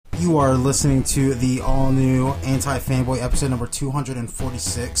You are listening to the all-new Anti-Fanboy episode number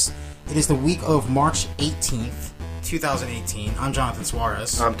 246. It is the week of March 18th, 2018. I'm Jonathan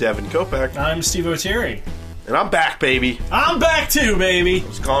Suarez. I'm Devin Kopeck. I'm Steve O'Terry. And I'm back, baby. I'm back too, baby. I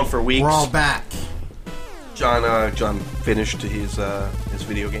was gone for weeks. We're all back. John finished his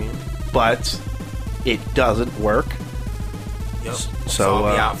video game, but it doesn't work. Yep. So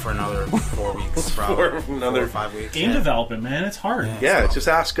I'll be out for another 4 weeks, probably. For another 4 or 5 weeks. Game development, man, it's hard. Yeah, just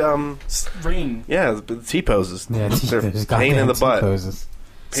ask Rain. the T-poses. Yeah, They're there's pain in the butt. T-poses.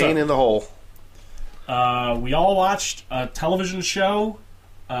 Pain in the hole. We all watched a television show,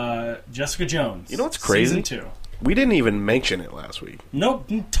 Jessica Jones. You know what's crazy? Season 2. We didn't even mention it last week. Nope,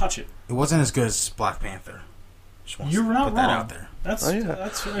 didn't touch it. It wasn't as good as Black Panther. Just wants You to were not put wrong. that out there. That's, Oh, yeah.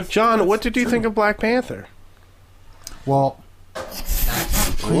 that's John, what did you true. think of Black Panther? Well,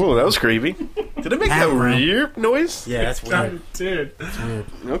 Oh, that was creepy. Did it make that weird noise? yeah, that's weird. Dude, That's weird.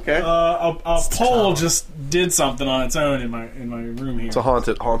 Okay. a It's the poll child. just did something on its own in my room here. It's a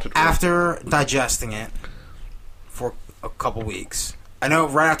haunted room. After digesting it for a couple weeks, I know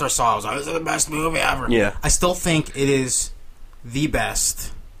right after I saw it, I was like, this is the best movie ever. Yeah. I still think it is the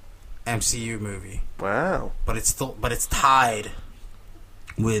best MCU movie, Wow. but it's tied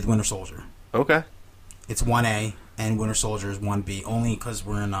with Winter Soldier. Okay. It's 1A and Winter Soldier is 1B, only because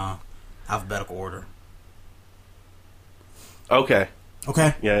we're in alphabetical order. Okay.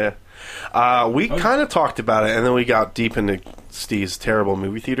 Okay. Yeah. We kind of talked about it, and then we got deep into Steve's terrible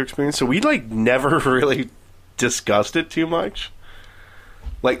movie theater experience. So we never really discussed it too much.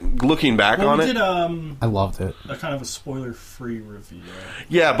 Like looking back on we it, did I loved it. a kind of a spoiler-free review.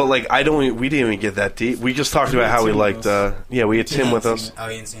 yeah, but we didn't even get that deep. We just talked about how we Tim liked. with us. We had Tim with us. Oh,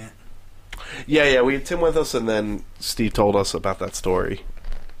 you didn't see it? Yeah, we had Tim with us, and then Steve told us about that story,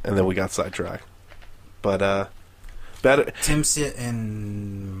 and then we got sidetracked. But better. Tim sit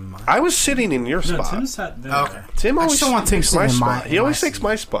in. I was sitting in your No, spot. Tim sat there. Okay. Tim I always just don't want Tim takes my sitting in spot. my- He in always my takes seat.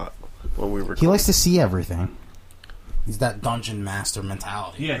 my spot when we were. He likes to see everything. He's that dungeon master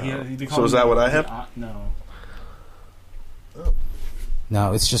mentality. Yeah, they call So is him that what I the- have? No.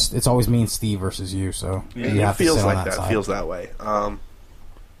 No, it's always me and Steve versus you. So Yeah, you It have to feels sit on like that. side. Feels that way.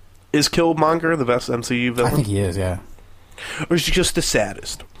 Is Killmonger the best MCU villain? I think he is. Yeah. Or is he just the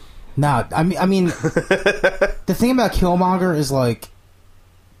saddest? No, I mean, the thing about Killmonger is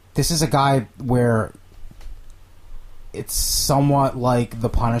this is a guy where it's somewhat like the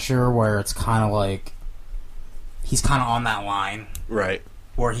Punisher, where it's kind of like he's kind of on that line Right.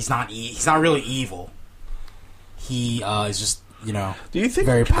 where he's not really evil. He is just Do you think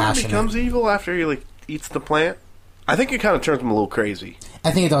very he kind of passionate. becomes evil after he eats the plant? I think it kind of turns him a little crazy.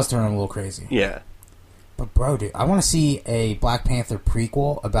 I think it does turn him a little crazy. Yeah. But bro, dude, I want to see a Black Panther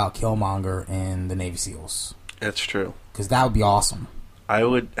prequel about Killmonger and the Navy SEALs, That's true. because that would be awesome. I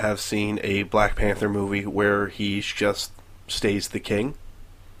would have seen a Black Panther movie where he just stays the king,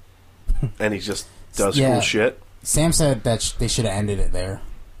 and he just does Yeah. cool shit. Sam said that they should have ended it there.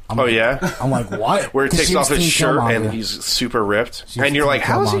 I'm Oh like, yeah, I'm like, what? where he 'Cause takes she was off his Team shirt Killmonger. and he's super ripped, She was and you're Team like,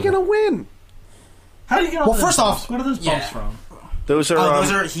 how is he Killmonger. gonna win? How do you get all Well, those first bumps? off, What are those bumps yeah. from? Those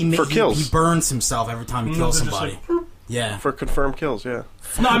are, for kills. He burns himself every time he kills Those are somebody. just like, Yeah. For confirmed kills, yeah.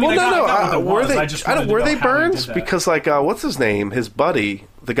 no, I mean, Well, I got what it were was. they? I just I don't. wanted to Were know they how he burns? did that. Because what's his name? His buddy,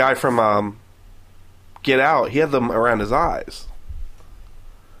 the guy from Get Out, he had them around his eyes.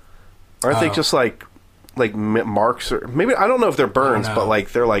 Aren't they Oh. just like marks or maybe I don't know if they're burns, know. but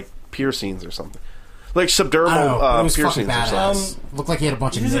they're like piercings or something, like I don't know, subdermal but it was fucking piercings or something. badass. Looked like he had a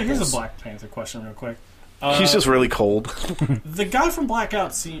bunch of here's nipples. a Black Panther question, real quick. He's just really cold. The guy from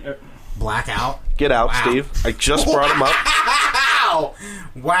Blackout. Blackout. Get out, Wow. Steve. I just brought him up. Wow!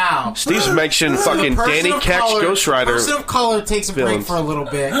 Wow. Steve's mentioned fucking Person Danny of Ketch, color- Ghost Rider. Person of color takes a break villains. for a little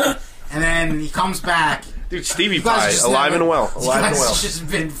bit, and then he comes back. Dude, Stevie You guys Pie, just alive never- and well. You Alive and guys well. just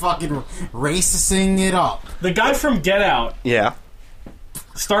been fucking racing it up. The guy from Get Out Yeah.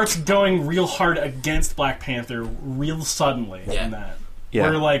 starts going real hard against Black Panther real suddenly Yeah. in that. Yeah.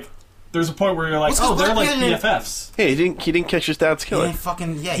 Where there's a point where you're like, Well, oh, they're Black like Panther- BFFs. Hey, he didn't catch his dad's He killer. ain't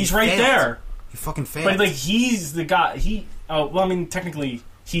fucking He's he right failed. there. He fucking failed. But he's the guy. Technically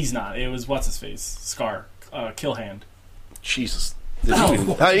he's not. It was what's his face, Scar, Killhand. Jesus. Oh.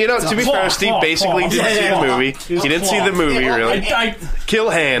 To be fair, Steve basically didn't see the movie. He didn't see the movie, really.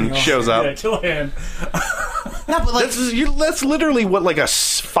 Killhand shows up. Yeah, Killhand. no, but That's literally what a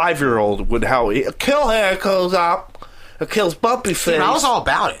 5-year-old would Killhand goes up, kills Bumpy Face. dude, I was all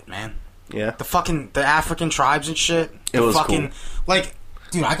about it, man. Yeah. The African tribes and shit. It was fucking cool.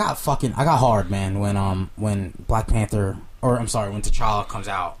 dude, I got hard, man, when Black Panther, or I'm sorry, when T'Challa comes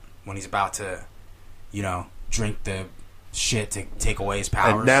out, when he's about to, drink the shit to take away his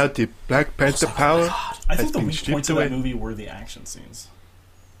powers. And now the Black Panther power. I has think the been weak stripped points of away. that movie were the action scenes.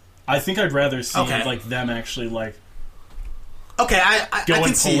 I think I'd rather see like them actually like Okay, I going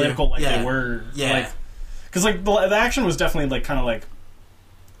can see political you. like Yeah. they were. Yeah. Like, because like the action was definitely like kind of like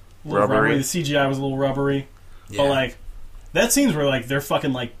a little Rubbery. The CGI was a little rubbery, Yeah. but like that scenes where like they're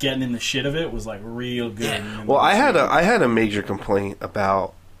fucking like getting in the shit of it was like real good. Yeah. Well, I had a major complaint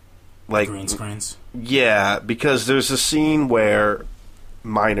about like green screens. yeah, because there's a scene where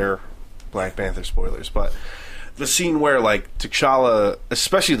minor Black Panther spoilers, but the scene where like T'Challa,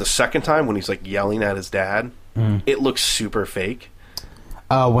 especially the second time when he's like yelling at his dad, it looks super fake.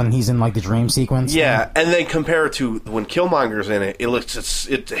 When he's in like the dream sequence. Yeah, and then compare it to when Killmonger's in it,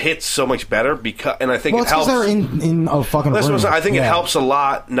 it hits so much better because, and I think Well, it it's because helps. they're in a fucking That's what I'm room. saying. I think it Yeah. helps a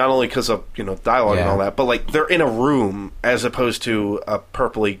lot, not only because of dialogue and Yeah. all that, but like they're in a room as opposed to a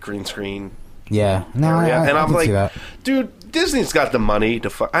purpley green screen Yeah, no, I, area. I, And I I'm can like, see that. dude, Disney's got the money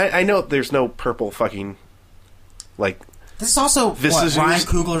to. I know there's no purple fucking like This is also This is Ryan used-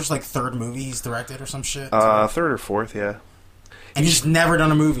 Coogler's like third movie he's directed or some shit. third or fourth, yeah. And he's never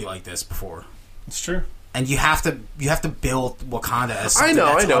done a movie like this before. It's true. And you have to build Wakanda as I something know,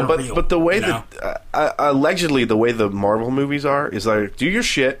 that's but unreal, the way you know? that allegedly the way the Marvel movies are is like do your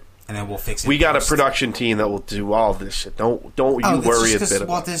shit. and then we'll fix it. We got a post. production team that will do all this shit. Don't you it's worry a just bit 'cause about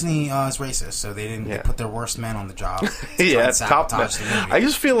Walt Disney is racist, so they didn't they Yeah. put their worst men on the job. to try yeah, and top. sabotage the movie. I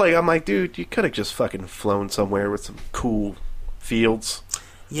just feel like I'm like, dude, you could have just fucking flown somewhere with some cool fields.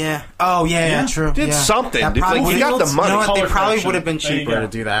 Yeah. Oh, yeah, true. Did yeah. something. That Dude, like, probably- you got the money. You know what? They Color probably correction. would have been There you cheaper go. to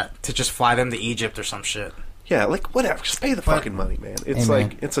do that, to just fly them to Egypt or some shit. Yeah, like whatever. Just pay the fucking money, man. It's Amen.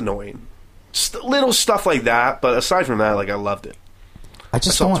 like it's annoying. Just little stuff like that, but aside from that, like I loved it. I I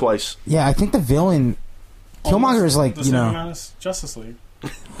just saw it don't. twice. Yeah, I think the villain, Killmonger, is like the you same know. amount as Justice League.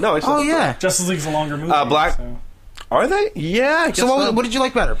 No, I saw Oh, yeah. Justice League's a longer movie. Black- So. Are they? Yeah. I guess So so. what did you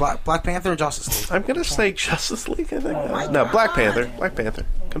like better, Black Panther or Justice League? I'm gonna say Justice League. I think. my No, Black Panther. Black Panther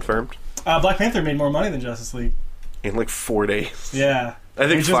confirmed Black Panther made more money than Justice League. in like 4 days. Yeah. I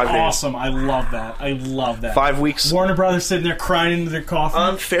think Which 5 is days. awesome. I love that. I love that. 5 weeks. Warner Brothers sitting there crying into their coffin.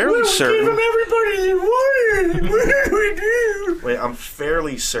 I'm fairly certain. Give them everybody they wanted. What did we do? Wait, I'm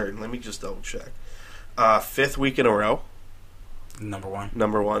fairly certain. Let me just double check. 5th week in a row. Number one.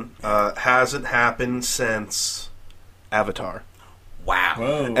 Number one. Hasn't happened since Avatar. Wow.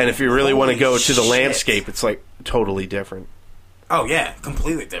 Whoa. And if you really want to Holy go to the shit. landscape, it's like totally different. Oh, yeah.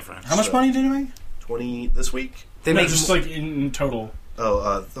 Completely different. How much money did it make? 20 this week. They No, make just like in total.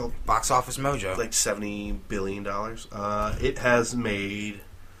 Oh, Box Office Mojo. like $70 billion. It has made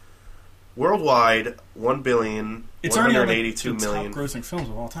worldwide $1 billion. It's already on the 182 million. top grossing films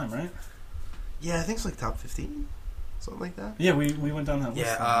of all time, right? Yeah, I think it's like top 15, something like that. Yeah, we went down that list.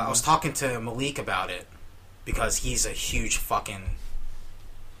 Yeah, I was talking to Malik about it because he's a huge fucking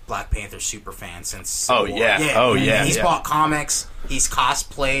Black Panther super fan since Civil War. yeah. Oh, and yeah, He's yeah. bought comics. He's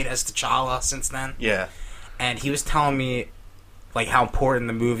cosplayed as T'Challa since then, Yeah, and he was telling me like how important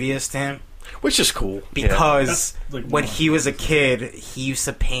the movie is to him which is cool because That's, like, when one. he was a kid, he used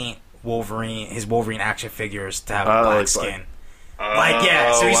to paint his Wolverine action figures to have Oh, black like skin. Yeah. Like,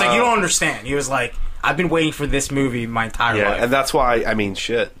 yeah, so he's like, wow. you don't understand. He was like, I've been waiting for this movie my entire Yeah, life. and that's why I mean,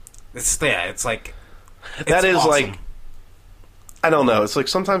 shit. It's like That is awesome. like, I don't know. It's like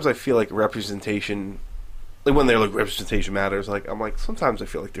sometimes I feel like representation, like when they're like representation matters. Like I'm like sometimes I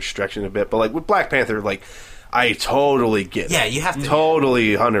feel like they're stretching a bit, but like with Black Panther, like I totally get it. Yeah, you have to. Totally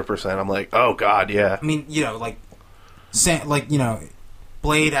 100%. I'm like, oh god, yeah. I mean, you know,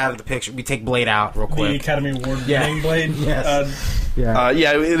 Blade out of the picture. We take Blade out real the quick. Academy Award Yeah. winning Blade. Yes. Yeah.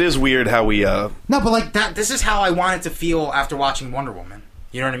 Yeah, it is weird how we. No, but like that. This is how I wanted to feel after watching Wonder Woman.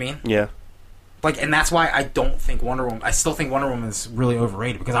 You know what I mean? Yeah. Like, and that's why I don't think Wonder Woman. I still think Wonder Woman is really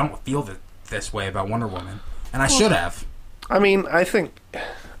overrated because I don't feel this way about Wonder Woman, and I should have. I mean, I think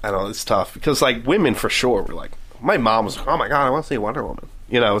I don't know. It's tough because like women for sure were like, my mom was like, oh my god, I want to see Wonder Woman.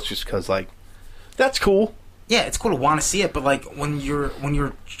 You know, it's just because like that's cool. Yeah, it's cool to want to see it, but like when you're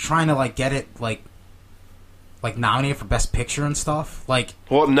trying to like get it like nominated for Best Picture and stuff, like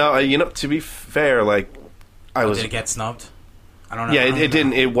Well, no, to be fair, like I was. did it get snubbed? I don't know. Yeah, I don't it know.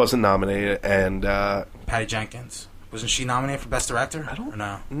 didn't. It wasn't nominated, and Patty Jenkins, wasn't she nominated for Best Director? I don't Or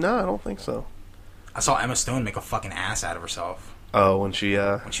no. No, I don't think so. I saw Emma Stone make a fucking ass out of herself Oh, when she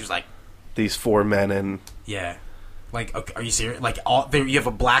when she was like, these 4 men and yeah, like okay, are you serious? Like you have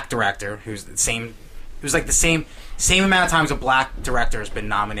a black director who's the same. It was like the same amount of times a black director has been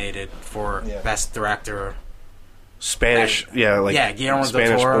nominated for Yeah. Best Director. Spanish, Guillermo del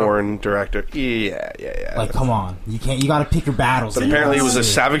Spanish Toro. born director. Yeah. Like, come on, you can't. You got to pick your battles. But here. apparently, it was a That's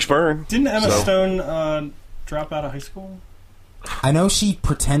savage burn. Didn't Emma So- Stone drop out of high school? I know she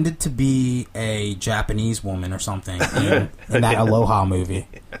pretended to be a Japanese woman or something in that Aloha movie.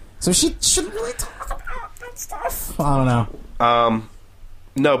 So she shouldn't really talk about that stuff. I don't know.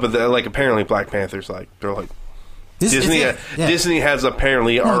 No, but like apparently Black Panther's like they're like Disney. Yeah. Disney has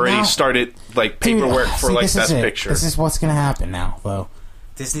apparently already now- started like paperwork Dude, for see, like this is Best it. Picture. This is what's gonna happen now, though.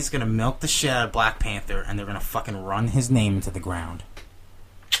 Disney's gonna milk the shit out of Black Panther, and they're gonna fucking run His name into the ground,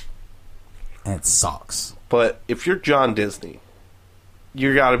 and it sucks. But if you're John Disney,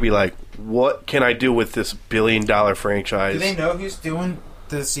 you got to be like, what can I do with this $1 billion franchise? Do they know who's doing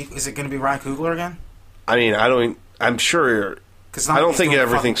the sequel? Is it going to be Ryan Coogler again? I mean, I'm sure. Because I don't think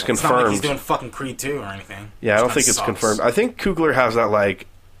everything's It's not like he's confirmed. doing fucking Creed 2 or anything. Yeah, I don't Which think kinda it's sucks. confirmed. I think Coogler has that like,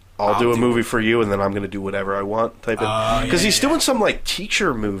 I'll do a do movie it. for you, and then I'm going to do whatever I want type of. Oh, Because yeah, he's yeah. doing some like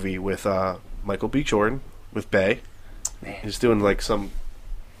teacher movie with Michael B. Jordan with Bay. Man. He's doing like some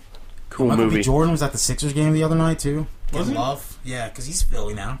cool Michael movie. B. Jordan was at the Sixers game the other night too. Was Getting he? love, yeah, because he's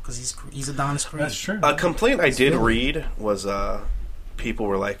Philly now. Because he's Adonis Creed. That's true. A complaint I did Philly. read was people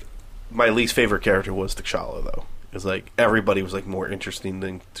were like, my least favorite character was T'Challa though. It was like everybody was like more interesting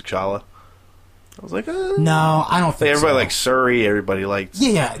than T'Challa. I was like, No, I don't think everybody so. liked Surrey. Everybody liked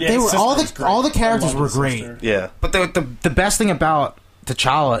Yeah, Yeah, they his were sister was great. all the characters I love were his great. sister. yeah. But the best thing about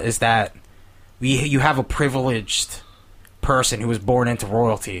T'Challa is that you have a privileged person who was born into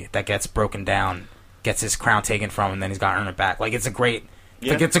royalty that gets broken down, gets his crown taken from him, and then he's got to earn it back. Like it's a great,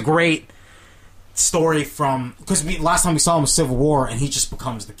 Yeah. like it's a great. Story from because last time we saw him was Civil War, and he just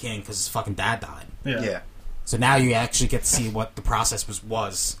becomes the king because his fucking dad died. Yeah. So now you actually get to see what the process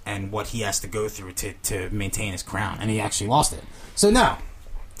was and what he has to go through to maintain his crown, and he actually lost it. So no,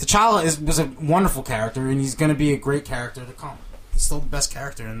 T'Challa was a wonderful character, and he's going to be a great character to come. He's still the best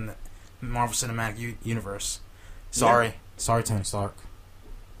character in the Marvel Cinematic Universe. Sorry, Tony Stark.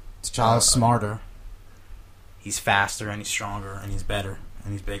 T'Challa's smarter. He's faster and he's stronger and he's better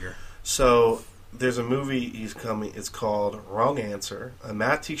and he's bigger. So there's a movie he's coming. It's called Wrong Answer. A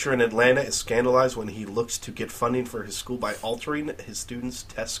math teacher in Atlanta is scandalized when he looks to get funding for his school by altering his students'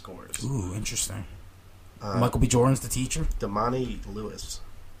 test scores. Ooh, interesting. Michael B. Jordan's the teacher. Damani Lewis.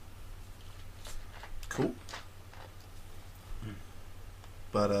 Cool.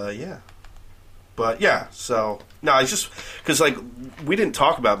 But yeah. So no, I just because like we didn't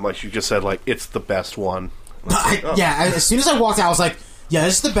talk about it much. You just said like it's the best one. Oh. Yeah, as soon as I walked out, I was like, "Yeah,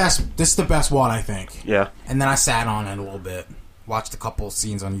 this is the best. This is the best one, I think." Yeah. And then I sat on it a little bit, watched a couple of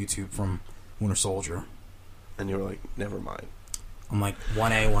scenes on YouTube from Winter Soldier. And you were like, never mind. I'm like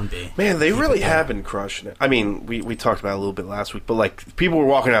 1A, 1B. Man, they Keep really it have going. been crushing it. I mean, we talked about it a little bit last week, but like people were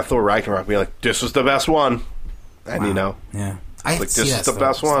walking out Thor Ragnarok being like, "This was the best one," and you know, Yeah, I Like, see this that is the stuff.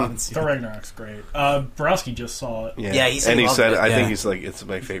 best Still one. haven't seen Thor it. Ragnarok's great. Borowski just saw it. yeah. Yeah, he said and he he loved said, it. I think Yeah. he's like, it's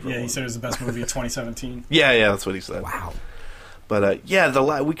my favorite. Yeah, he one. said it was the best movie of 2017. Yeah, that's what he said. Wow. But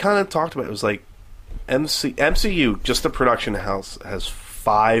yeah, we kind of talked about it. It was like MCU, just the production house has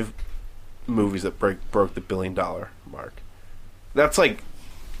 5 movies that broke the $1 billion mark. That's like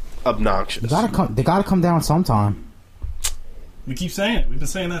obnoxious. They gotta come down sometime. We keep saying it. We've been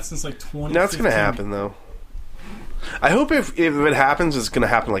saying that since like 2015. Now it's gonna happen though. I hope if it happens, it's gonna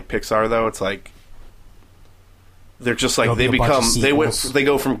happen like Pixar though. It's like they're just like There'll they be a bunch of become sequels. they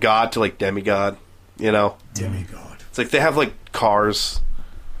go from god to like demigod. You know, Demigod. it's like they have like Cars,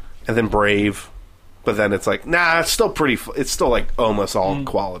 and then Brave, but then it's like nah, it's still it's still like almost all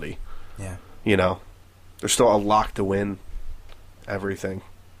quality. Yeah. You know, there's still a lock to win everything.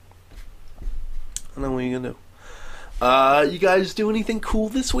 I don't know what you gonna do. You guys do anything cool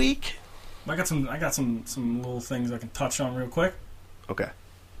this week? I got some little things I can touch on real quick. Okay.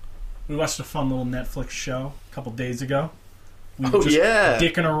 We watched a fun little Netflix show a couple days ago. We Oh, yeah.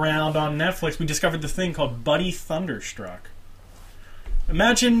 Dicking around on Netflix, we discovered the thing called Buddy Thunderstruck.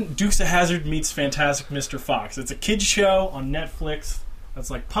 Imagine Dukes of Hazzard meets Fantastic Mr. Fox. It's a kids show on Netflix that's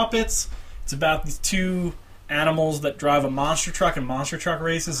like puppets. It's about these two animals that drive a monster truck in monster truck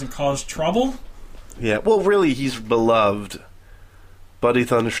races and cause trouble. Yeah. Well, really, he's beloved. Buddy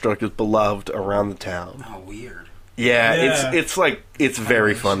Thunderstruck is beloved around the town. Oh, weird. Yeah, Yeah. it's like it's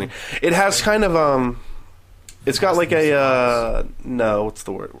very funny. It has kind of it's got like a no, what's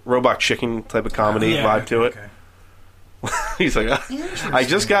the word? Robot Chicken type of comedy Yeah, vibe to it. Okay. He's like, I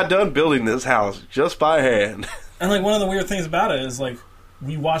just got done building this house just by hand. And like one of the weird things about it is like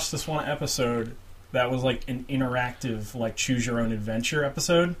we watched this one episode that was like an interactive like choose your own adventure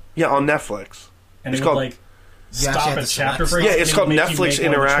episode, Yeah, on Netflix. and It's it would called- like You actually stop had at to chapter select breaks. Yeah, and it's it called would make you Netflix make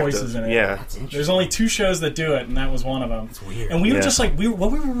one of the choices Interactive. in it. Yeah. That's interesting. There's only 2 shows that do it, and that was one of them. It's weird. And we were Yeah. just like,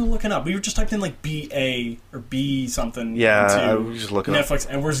 what we were looking up. We were just typing in like BA or B something. Yeah, I into was just looking up. Netflix,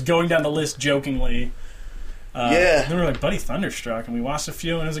 and we're just going down the list jokingly. Yeah. They were like Buddy Thunderstruck, and we watched a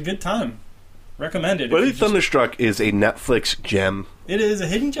few, and it was a good time. Recommended. Buddy Thunderstruck is a Netflix gem. It is a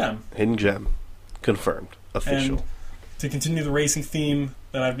hidden gem. Hidden gem. Confirmed. Official. And to continue the racing theme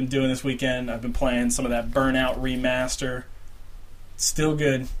that I've been doing this weekend, I've been playing some of that Burnout Remaster. Still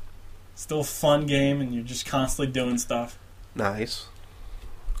good. Still a fun game, and you're just constantly doing stuff. Nice.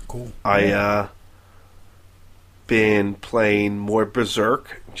 Cool. I been playing more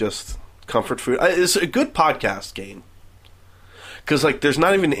Berserk, just comfort food. It's a good podcast game. Because, like, there's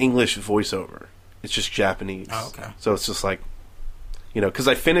not even English voiceover. It's just Japanese. Oh, okay. So it's just like, because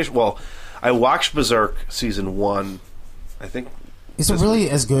I watched Berserk Season 1, I think. Is it really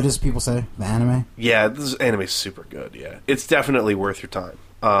as good as people say, the anime? Yeah, this anime is super good, yeah. It's definitely worth your time.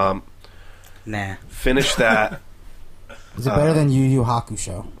 Nah. Finish that. Is it better than Yu Yu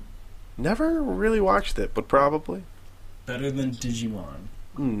Hakusho? Never really watched it, but probably. Better than Digimon.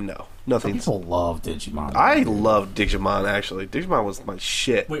 No. Some Nothing. people love Digimon. I love Digimon, actually. Digimon was my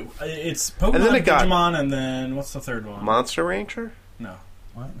shit. Wait, it's Pokemon, And then it got- Digimon, and then what's the third one? Monster Ranger? No,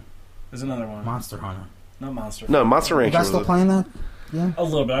 What? there's another one. Monster Hunter. Not Monster. No, Monster You Ranger guys was still a- playing that? Yeah. A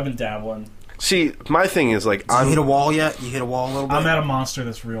little bit. I've been dabbling. See, my thing is, like, You hit a wall yet? You hit a wall a little bit? I'm at a monster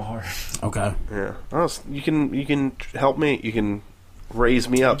that's real hard. Okay. Yeah. You can help me. You can raise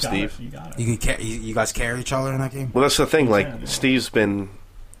me up, You got Steve. it, You got it. You guys carry each other in that game? Well, that's the thing. Like, Yeah. Steve's been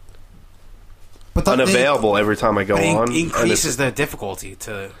But unavailable every time I go But it on. and increases the difficulty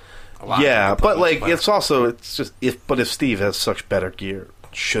to a lot. yeah, of but people, like, it's also it's just if Steve has such better gear,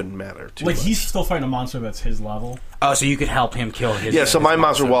 it shouldn't matter too Like much. he's still fighting a monster that's his level. oh, so you could help him kill his. Yeah, so his my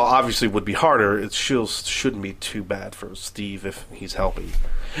monster wall obviously would be harder. It shouldn't be too bad for Steve if he's helping.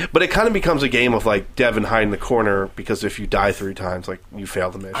 But it kind of becomes a game of, like, Devin hide in the corner, because if you die 3 times, like, you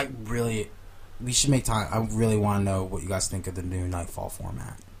fail the mission. We should make time. I really want to know what you guys think of the new Nightfall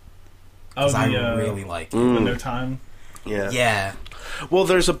format. Oh, Because I the really like it. window time. Yeah. Yeah. Well,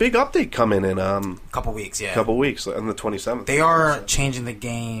 there's a big update coming in Couple weeks, yeah. couple weeks, on the 27th. They are changing the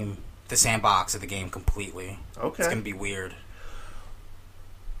game, the sandbox of the game completely. Okay. It's going to be weird.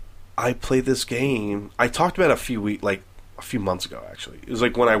 I played this game. I talked about it a few months ago, actually. It was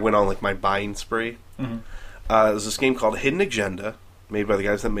like when I went on, like, my buying spree. Mm-hmm. There's this game called Hidden Agenda, made by the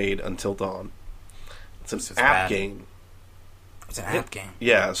guys that made Until Dawn. It's an It's app bad. game. It's an app game.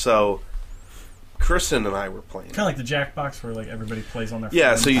 Yeah, so Kristen and I were playing. Kind of like the Jackbox where like everybody plays on their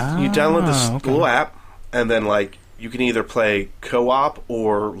Yeah, phone. so you download this okay. little app, and then, like, you can either play co-op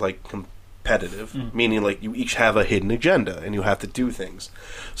or, like, competitive, meaning, like, you each have a hidden agenda, and you have to do things.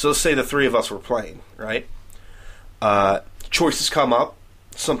 So let's say the 3 of us were playing, right? Choices come up.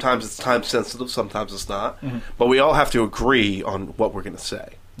 Sometimes it's time sensitive, sometimes it's not. But we all have to agree on what we're going to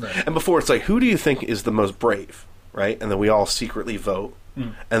say. Right. And before, it's like, who do you think is the most brave, right? And then we all secretly vote.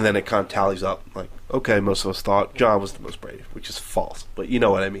 And then it kind of tallies up, like, okay, most of us thought John was the most brave, which is false, but you know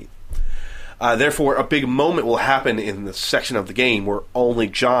what I mean. Therefore, a big moment will happen in the section of the game where only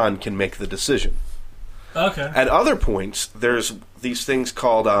John can make the decision. Okay. At other points, there's these things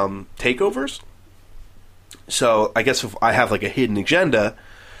called takeovers. So I guess if I have, like, a hidden agenda,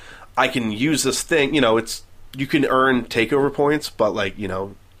 I can use this thing. You can earn takeover points, but, like,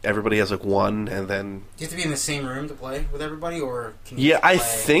 everybody has, like, 1, and then... Do you have to be in the same room to play with everybody, or can you Yeah, I play?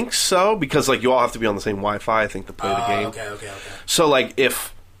 think so, because, like, you all have to be on the same Wi-Fi, I think, to play the game. Okay. So, like,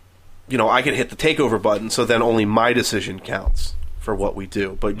 if, I can hit the takeover button, so then only my decision counts for what we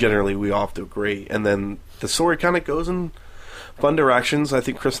do. But generally, we all have to agree. And then the story kind of goes in fun directions. I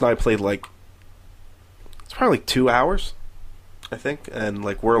think Chris and I played, like, it's probably like 2 hours, I think. And,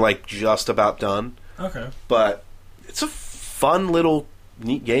 like, we're, like, just about done. Okay. But it's a fun little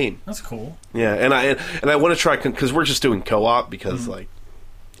neat game. That's cool. Yeah, and I want to try, because we're just doing co-op, because, like,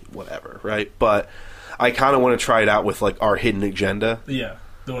 whatever, right? But I kind of want to try it out with, like, our hidden agenda. Yeah.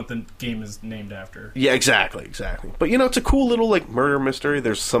 What the game is named after. Yeah, exactly. But, it's a cool little, like, murder mystery.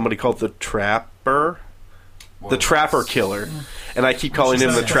 There's somebody called the Trapper. The Trapper Killer. And I keep calling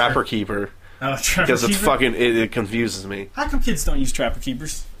him the Trapper Keeper, Trapper because it's Keeper? fucking, it confuses me. How come kids don't use Trapper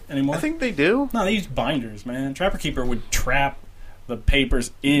Keepers anymore? I think they do. No, they use binders, man. Trapper Keeper would trap the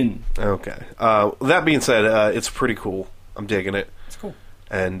papers in. Okay. That being said, it's pretty cool. I'm digging it. It's cool.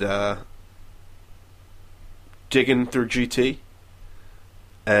 And, digging through GT.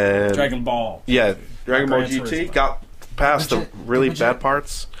 And Dragon Ball. Yeah, Dragon Ball Gran GT. Turismo. Got past the really Legit. bad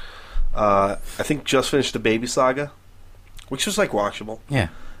parts. I think just finished the Baby Saga, which was, like, watchable. Yeah.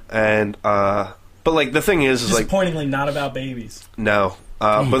 And, but, like, the thing is like, Disappointingly not about babies. no.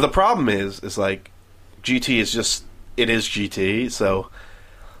 But the problem is, like, GT is just, it is GT, so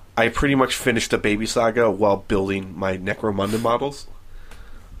I pretty much finished the Baby Saga while building my Necromunda models.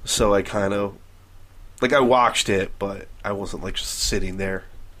 So I kind of Like, I watched it, but I wasn't, like, just sitting there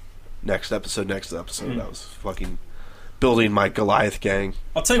next episode. I was fucking building my Goliath gang.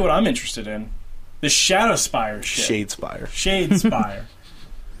 I'll tell you what I'm interested in. The Shadowspire shit. Shadespire.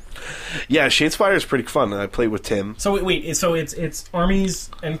 Yeah, Shadespire is pretty fun. I played with Tim. So wait, so it's armies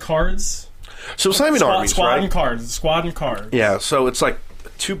and cards? So it's not even armies, Squad right? and cards. Squad and cards. Yeah, so it's like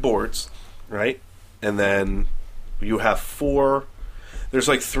 2 boards, right? And then you have 4... There's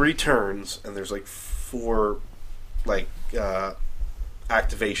like 3 turns, and there's like 4 like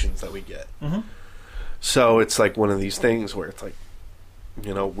activations that we get. Mm-hmm. So it's like one of these things where it's like,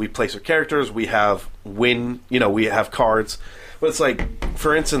 you know, we place our characters, we have we have cards. But it's like,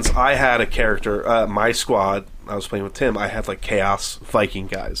 for instance, I had a character, my squad, I was playing with Tim, I had like Chaos Viking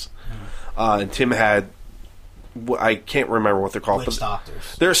guys. And Tim had, I can't remember what they're called. Witch but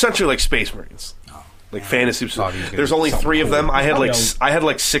doctors. they're essentially like space marines. Like fantasy. There's only 3 of them. I had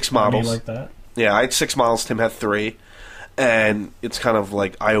like 6 models. Like that. Yeah, I had 6 models. Tim had 3, and it's kind of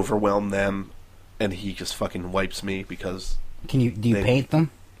like I overwhelm them, and he just fucking wipes me because. Do you paint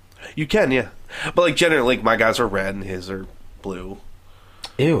them? You can, yeah, but like generally, like my guys are red and his are blue.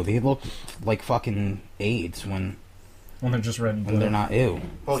 Ew, they look like fucking AIDS when They're just red and blue. they're not. Ew,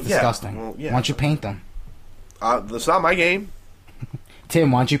 Well, it's yeah. disgusting. Well, yeah. Why don't you paint them, That's not my game.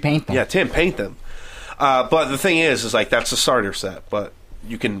 Tim? Why don't you paint them? Yeah, Tim, paint them. But the thing is like that's a starter set, but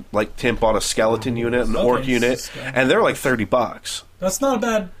you can like Tim bought a skeleton unit, an orc unit, and they're like $30. That's not a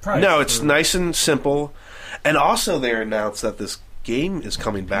bad price. No, it's nice and simple. And also, they announced that this game is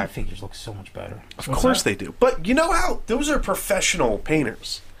coming Back back. figures look so much better. Of course they do. But you know how? Those are professional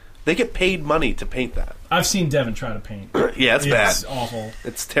painters. They get paid money to paint that. I've seen Devin try to paint. Yeah, it's bad. It's awful.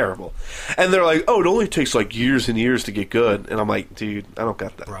 It's terrible. And they're like, oh, it only takes like years and years to get good. And I'm like, dude, I don't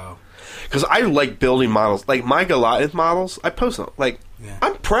got that. Bro. Because I like building models. Like, my Goliath models, I post them. Like, Yeah.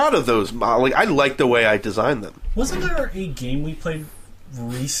 I'm proud of those models. Like, I like the way I designed them. Wasn't there a game we played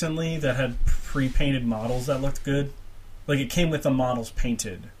recently that had pre-painted models that looked good? Like, it came with the models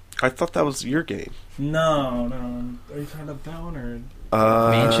painted. I thought that was your game. No. Are you talking about that one or?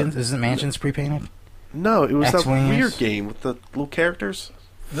 Mansions? Isn't Mansions pre-painted? No, it was that X-Wings. weird game with the little characters.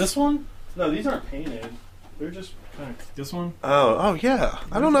 This one? No, these aren't painted. They're just kind of this one. Oh, yeah.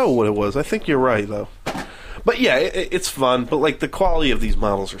 I don't know what it was. I think you're right, though. But yeah, it's fun. But like the quality of these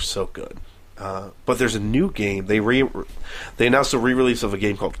models are so good. But there's a new game. They announced a re-release of a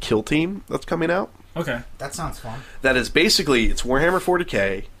game called Kill Team that's coming out. Okay. That sounds fun. That is basically it's Warhammer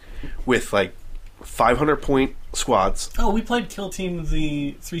 40K with like 500-point squads. Oh, we played Kill Team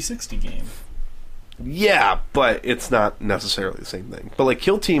the 360 game. Yeah, but it's not necessarily the same thing. But like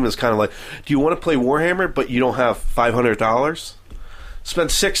Kill Team is kind of like, do you want to play Warhammer but you don't have $500? Spend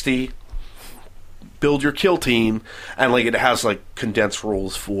 $60, build your Kill Team, and like it has like condensed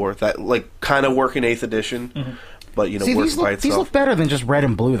rules for that, like kind of work in 8th edition, Mm-hmm. but you know See, works by these itself. look better than just red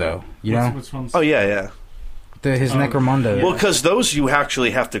and blue, though. You know, Which one's? Oh yeah. his Necromunda. yeah. Well, because those you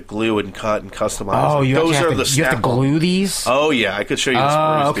actually have to glue and cut and customize. Oh, you those actually are have the to, you have to snap-on. glue these. Oh yeah, I could show you the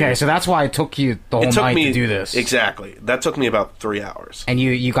sprues, Okay, dude. so that's why it took you the whole It took night me to do this. Exactly. That took me about 3 hours. And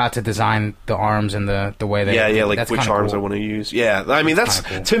you got to design the arms and the way they. Yeah, like that's which kinda arms cool. I want to use. Yeah, I mean that's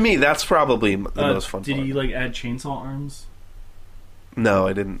kinda cool. to me that's probably the most fun Did part. you like add chainsaw arms? No,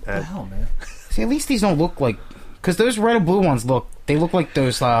 I didn't. What the hell, man? See, at least these don't look like, because those red and blue ones look like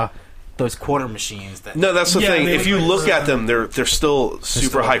those quarter machines. That No, that's the Yeah, thing. they If look you like look they're- at them, they're still super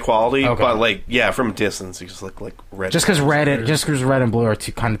still- high quality. Okay. But like, yeah, from a distance, you just look like red. just because red and blue are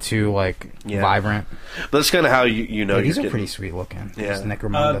too like Yeah. vibrant. That's kind of how you know Yeah, you're these are getting- pretty sweet looking. Yeah. These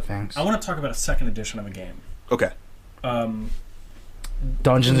Necromunda things. I want to talk about a second edition of a game. Okay.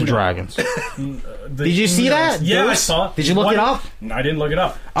 Dungeons and Uno. Dragons. Did you see that? Yeah, I Dose? saw it. Did you look What- it up? I didn't look it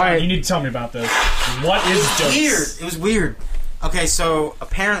up. All right. You need to tell me about this. What is Dose? It was weird. Okay, so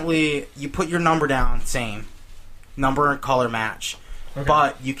apparently you put your number down, same. Number and color match. Okay.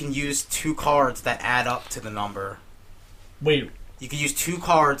 But you can use 2 cards that add up to the number. Wait, You can use 2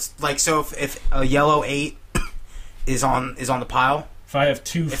 cards, like so if a yellow 8 is on the pile, if I have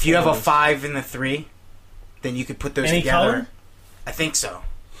two if you have a fours- 5 and a 3, then you could put those Any together. color? I think so.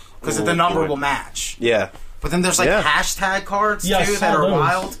 Because Oh, the number boy. will match. Yeah. But then there's like Yeah. hashtag cards Yeah, I too saw that are those.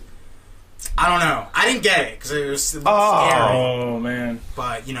 wild. I don't know. I didn't get it because it was scary. Oh man,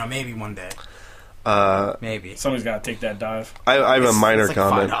 But maybe one day. Maybe. somebody's got to take that dive. I have a minor it's like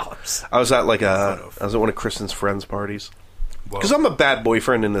comment. $5. I was at like Photo. I was at one of Kristen's friends' parties. Whoa. Because I'm a bad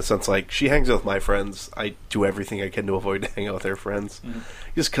boyfriend in the sense, like, she hangs out with my friends. I do everything I can to avoid hanging out with her friends.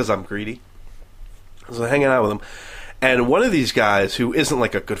 Just because I'm greedy. So hanging out with them. And one of these guys, who isn't,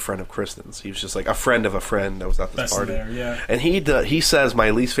 like, a good friend of Kristen's, he was just, like, a friend of a friend that was at this That's party. there, yeah. And he says my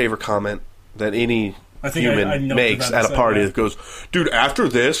least favorite comment that any I think I human know makes what you're at about a to party say, that goes, dude, after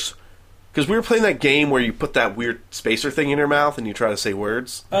this, because we were playing that game where you put that weird spacer thing in your mouth and you try to say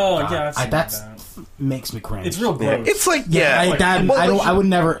words. Oh, yeah, I've seen that's that. makes me cringe. It's real gross. It's like, Yeah, yeah, I would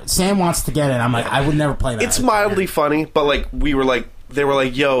never. Sam wants to get it. I'm like, I would never play that. it's mildly funny, but like they were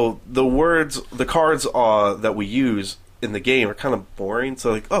like, yo, the cards that we use in the game are kind of boring.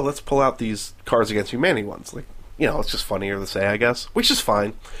 So like, oh, let's pull out these Cards Against Humanity ones. Like, it's just funnier to say, I guess, which is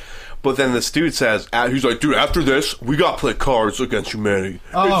fine. But then this dude says, he's like, dude, after this, we got to play Cards Against Humanity.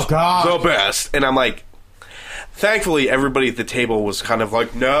 Oh, It's God. the best. And I'm like, thankfully, everybody at the table was kind of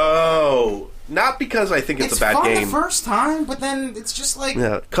like, no. Not because I think it's a bad fun game. the first time, but then it's just like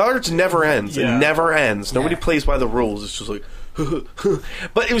Yeah, Cards never ends. Yeah. It never ends. Nobody Yeah. plays by the rules. It's just like,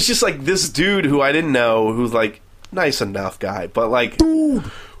 but it was just like this dude who I didn't know, who's like nice enough guy, but like, dude,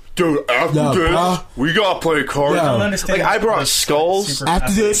 after Yeah, this, bruh. we gotta play cards. Yeah. I don't understand. Like, I brought the skulls. super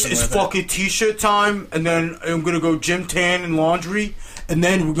After this fascination is with it. fucking t-shirt time, and then I'm gonna go gym tan and laundry, and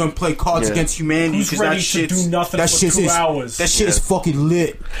then we're gonna play Cards Yeah. Against Humanity. Who's 'cause ready that to shit's- do nothing that for shit 2 is- hours? That shit is fucking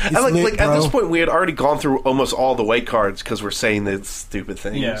lit. It's And lit, at bro. this point, we had already gone through almost all the white cards because we're saying these stupid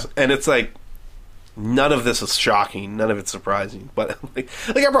things, Yeah. and it's like none of this is shocking, none of it's surprising. But like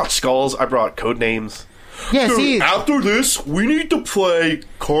I brought skulls, I brought code names. yeah. Dude, See, after this, we need to play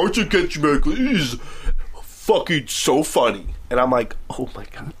Cards Against Humanity. It is fucking so funny. And I'm like, oh my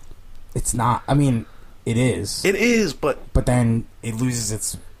god. it's not. I mean, it is, It is, but but then it loses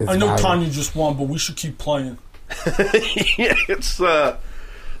its I know value. Tanya just won, but we should keep playing. yeah, it's, I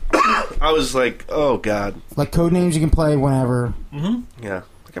was like, oh god. Like code names, you can play whenever. Yeah.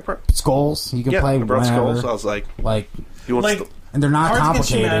 Like I brought, Skulls, you can play I brought whenever. skulls. I was like, Like, you want Like, and they're not Cards Against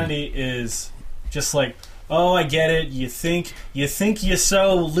complicated. Humanity is just like, oh, I get it. You think you're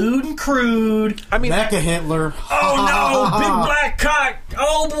so lewd and crude. I mean, Mecha Hitler. Oh no, big black cock.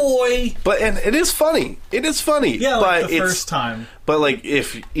 Oh boy. and it is funny. It is funny. Yeah, but like the it's, first time. But like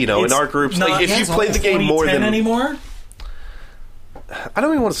if in It's our groups, not like if you cancel played the game more 2010 than anymore. I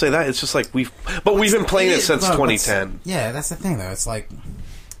don't even want to say that. It's just like we've been playing it since No, 2010. Yeah, that's the thing though. It's like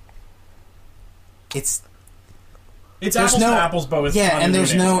it's It's there's apples no to apples, but with yeah, funny and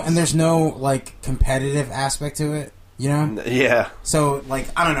there's names. no like competitive aspect to it. You know, Yeah, so like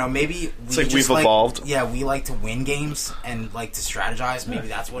I don't know. Maybe It's like we've evolved. Yeah, we like to win games and like to strategize. Maybe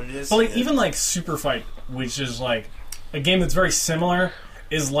that's what it is. But like even like Super Fight, which is like a game that's very similar,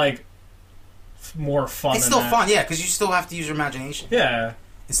 is like more fun. it's than still that. fun, yeah, because you still have to use your imagination Yeah.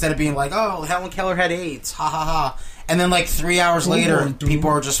 instead of being like, oh, Helen Keller had AIDS, ha ha ha, and then like 3 hours later, dude. people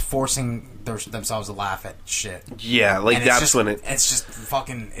are just forcing themselves to laugh at shit. yeah. Like And it's that's just, when it. It's just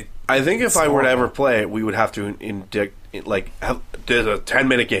fucking. I think if it's I were to horrible. ever play it, we would have to there's a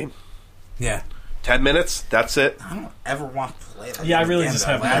 10-minute game. Yeah. 10 minutes. That's it. I don't ever want to play that. Yeah, I really again, just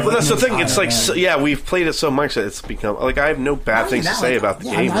though. have Like, no- I But that's the really thing. It's tired, like man. yeah, we've played it so much that it's become like I have no bad Not things even to that, say like, about the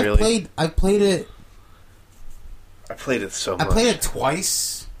yeah, game. I Really, played it. I played it so I much. played it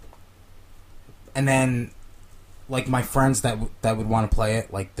twice, and then like my friends that would want to play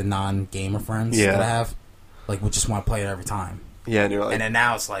it, like the non-gamer friends Yeah. that I have, like would just want to play it every time. Yeah, and you're like, And then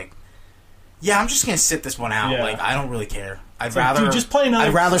now it's like, yeah, I'm just gonna sit this one out. Yeah. Like I don't really care. I'd like, rather dude, just play another-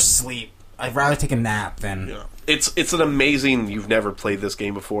 I'd rather sleep. I'd rather take a nap than yeah. It's an amazing. You've never played this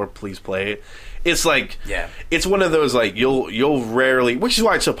game before. Please play it. It's like Yeah. It's one of those like you'll rarely, which is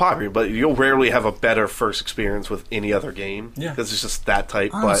why it's so popular, but you'll rarely have a better first experience with any other game. Yeah. because it's just that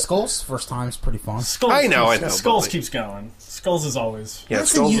type. I don't know, But Skulls first time's pretty fun. Skulls I know, keeps- I know, Skulls but, like- keeps going. Skulls is always. yeah,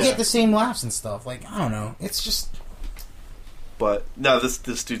 Listen, Skulls, you yeah. get the same laughs and stuff. Like I don't know. It's just But no, this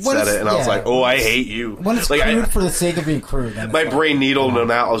dude When said it's- it, and I was yeah, like, oh, when I it's- hate you. when it's like crude for the sake of being crude. Then my it's brain like, needled come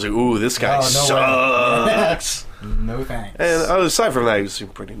him out. I was like, ooh, this guy Oh, no way. sucks. No thanks. And aside from that, he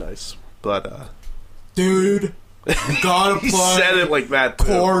seemed pretty nice. But Dude, you gotta he play said it like that. Too.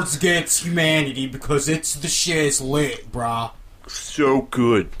 Cards Against Humanity because it's the shit. It's lit, brah. So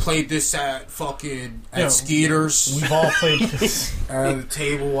good. Played this at fucking Yeah, Skeeters We've all played this. at the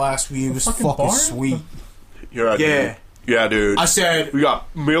table last week. It was fucking fucking bar? sweet. Yeah, Yeah. dude. Yeah, dude. I said, We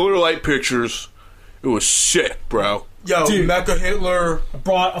got Miller Lite pictures. It was sick, bro. yo, Dude. Mecha Hitler.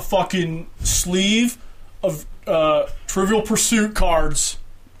 Brought a fucking sleeve of Trivial Pursuit cards.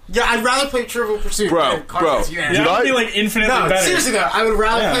 Yeah, I'd rather play Trivial Pursuit. Bro, than Cards bro. Against Humanity. Yeah, Did that would I- be like infinitely No, better. seriously though, I would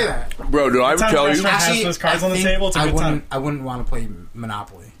rather Yeah. play that. Bro, did I ever Time tell you? restaurant- has those cards I on the think table, it's a good I wouldn't want to play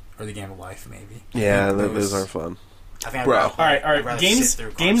Monopoly or the Game of Life, maybe. Yeah, I think those are fun. I think I'd Bro. rather- All right. I'd rather Games sit through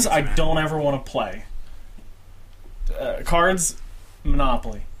Cards games Against I Humanity. don't ever want to play. Cards,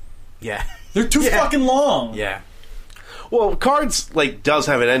 Monopoly. Yeah. They're too Yeah. fucking long. Yeah. Well, cards like does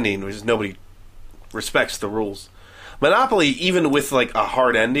have an ending, which is nobody respects the rules. Monopoly, even with like a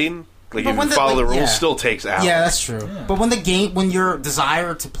hard ending, Like, But if when you the- follow the like, rules, yeah. still takes hours. Yeah, that's true. Yeah. But when your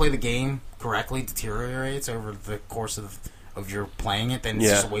desire to play the game correctly deteriorates over the course of your playing it, then it's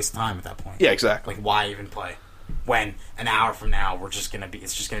Yeah. just a waste of time at that point. Yeah, exactly. Like, why even play? When an hour from now, it's just gonna be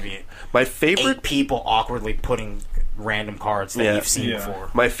My 8 favorite people awkwardly putting random cards that Yeah. you've seen Yeah. before.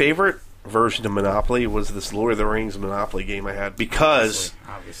 My favorite version of Monopoly was this Lord of the Rings Monopoly game I had, because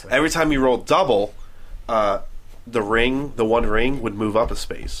Obviously. every time you rolled double, the one ring would move up a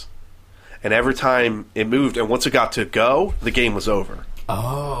space, and every time it moved, and once it got to go, the game was over.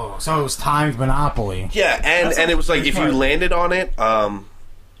 Oh, so it was timed Monopoly. Yeah, and it was like pretty if smart. you landed on it,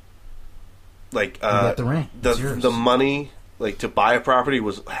 like get the ring. It's yours. the money like to buy a property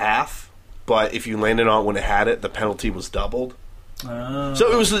was half, but if you landed on it when it had it, the penalty was doubled.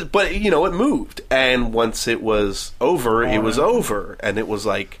 So it was, but it moved, and once it was over, it was over, and it was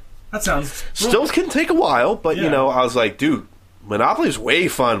like that sounds still can take a while, but Yeah. I was like, dude, Monopoly's way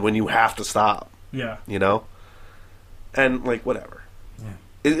fun when you have to stop, yeah. and like whatever.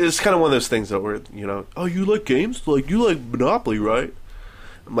 It's kind of one of those things that where oh, you like games, like you like Monopoly, right?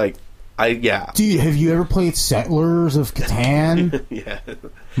 I'm like, Dude, have you ever played Settlers of Catan? yeah.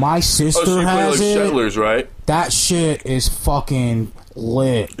 My sister So you play has like it. Settlers, right? That shit is fucking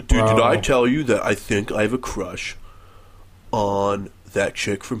lit, Dude, bro. did I tell you that I think I have a crush on that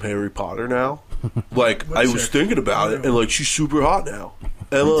chick from Harry Potter now? Like, What I was chick? thinking about it, and like, she's super hot now.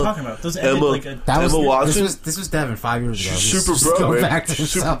 Emma, What are you talking about? Those ended Emma, like a That was- Emma Watson. This was Devin 5 years ago. She's Just- super just bro, go man. back to She's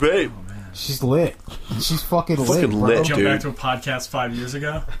super yourself. babe. She's lit. She's fucking lit, bro. lit, jump dude. back to a podcast 5 years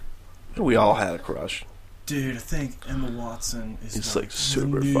ago. We all had a crush. Dude, I think Emma Watson is It's like like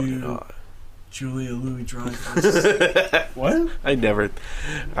super the fucking new hot. Julia Louis-Dreyfus. What?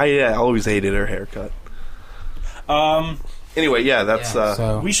 I always hated her haircut. Anyway, yeah, that's Yeah,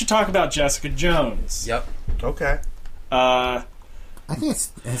 So We should talk about Jessica Jones. Yep. okay. I think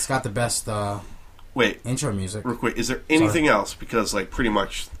it's got the best Wait, intro music. real quick. Is there anything else? Because like pretty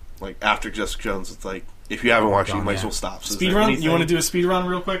much like after Jessica Jones, it's like if you haven't watched it, you might as well stop. So is Speed there run? anything- You want to do a speed run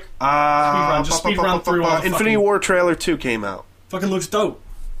real quick? Speed Just speed run through all the Infinity fucking- War trailer 2 came out. Fucking looks dope.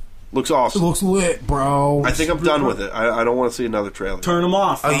 Looks It awesome. looks lit, bro. I think I'm done with it. I don't want to see another trailer. Turn them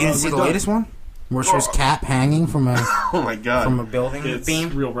off. Oh, you didn't see We're the done. latest one? Where she was Cap hanging from a Oh my god. From a building It's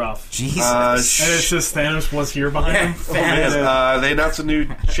beam? real rough. Jesus. And it's just Thanos was here behind him. Oh, man. They announced a new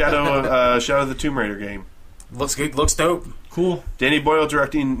Shadow of the Tomb Raider game. Looks good. Looks dope. Cool. Danny Boyle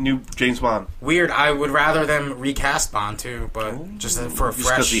directing new James Bond. Weird. I would rather them recast Bond too, but just for a Just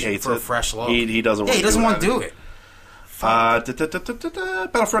 'cause fresh, he hates for a it. fresh look. He doesn't. Yeah, he doesn't want to do it.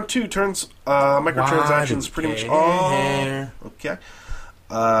 Battlefront 2 turns microtransactions pretty much off. Okay.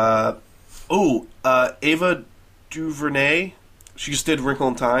 Ava DuVernay. She just did Wrinkle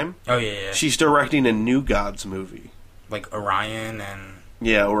in Time. Oh yeah. She's directing a New Gods movie. Like Orion and.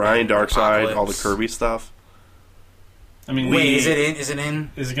 Yeah, Orion, Darkseid, all the Apocalypse. Kirby stuff. I mean, Wait, is it in? Is it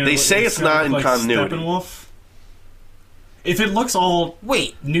in? Is it gonna They look- say it's gonna not look in like continuity. Steppenwolf? If it looks all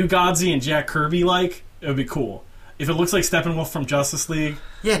Wait. New Godsy and Jack Kirby like, it would be cool. If it looks like Steppenwolf from Justice League,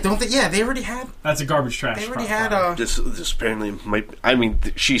 Yeah. Don't they? Yeah, they already had. that's a garbage trash. They already file. had. This apparently might. I mean,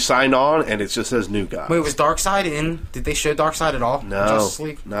 she signed on, and it just says New Gods. Wait, was Darkseid in? Did they show Darkseid at all? No, Justice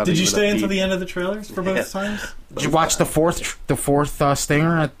League. not Did you even stay a until peep. the end of the trailers for both Yeah. times? Did you watch the fourth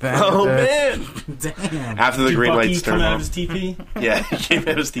stinger at the end? Oh of the, man! Damn. After the Did green Bucky lights come turned out on, of his TP? yeah, he came out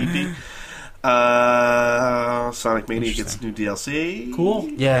of his TP. Sonic Mania gets new DLC. Cool.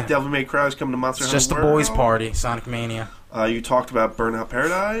 Yeah. Devil May Cry is coming to Monster It's Hunter just a World. boys' party. Sonic Mania. You talked about Burnout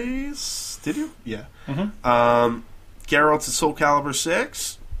Paradise. Did you? Yeah. Mm-hmm. Geralt's at Soul Calibur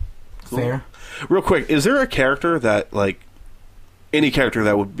 6. Cool. Fair. Real quick, is there a character that, like, any character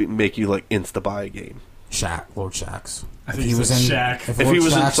that would make you, like, insta-buy a game? Shaq, Lord Shax. I think he was in Shaq. If he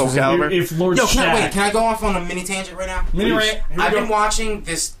was in Soul Calibur? If Lord Yo, Shaq. can I go off on a mini tangent right now? Mini rant. Here we I've go. been watching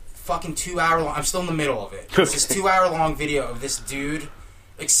this fucking 2-hour long. I'm still in the middle of it. It's this 2-hour long video of this dude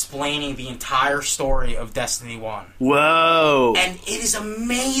explaining the entire story of Destiny 1. Whoa! And it is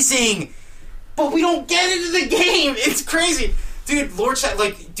amazing! But we don't get into the game! It's crazy! Dude, Lord Shaq,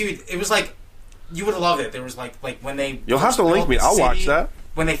 like, dude, it was like, you would have loved it. There was like when they... You'll have first to link built me. the I'll watch city- that.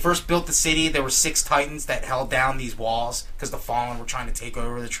 When they first built the city, there were 6 Titans that held down these walls because the Fallen were trying to take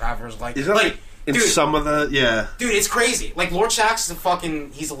over the Travelers. Like, Is that, like, in dude, some of the... Yeah. dude, it's crazy. Like, Lord Shaxx is a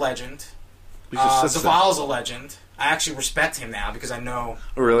fucking... He's a legend. We just said so. Zaval's a legend. I actually respect him now because I know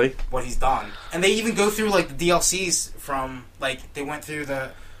Oh, really? what he's done. And they even go through, like, the DLCs from... Like, they went through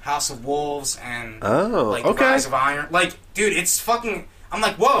the House of Wolves and... Oh, like, okay. the Rise of Iron. Like, dude, it's fucking... I'm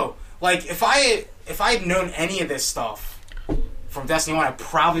like, whoa. Like, if I had known any of this stuff from Destiny 1, I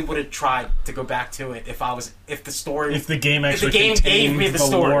probably would have tried to go back to it if the game actually gave me the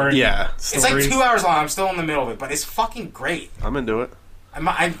story. lore Yeah. It's like 2 hours long. I'm still in the middle of it, but it's fucking great. I'm into it.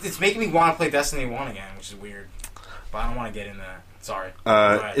 It's making me want to play Destiny 1 again, which is weird. But I don't want to get into that. Sorry.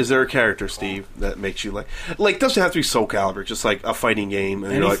 Is there a character, Steve, that makes you like doesn't have to be Soul Calibur, just like a fighting game?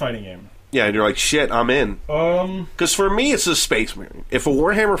 And Any you're like, fighting game. Yeah, and you're like, shit, I'm in. Because for me, it's a Space Marine. If a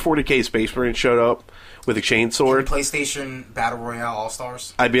Warhammer 40k Space Marine showed up with a chainsword, PlayStation Battle Royale All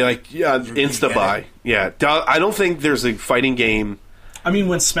Stars, I'd be like, yeah, insta buy. Yeah, I don't think there's a fighting game. I mean,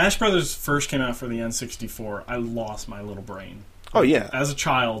 when Smash Brothers first came out for the N64, I lost my little brain. Oh yeah, As a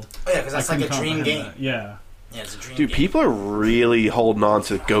child. Oh yeah, because that's I like a couldn't dream comprehend game. that. Yeah. Yeah, it's a dream dude, game. people are really holding on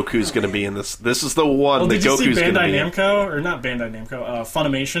to Goku's going to be in this. This is the one Well, that did you see Goku's going to Bandai be in. Namco? Or not Bandai Namco,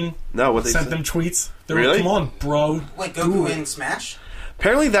 Funimation No, what they sent said? them tweets. They were Really? like, come on, bro. Wait, Goku in Smash?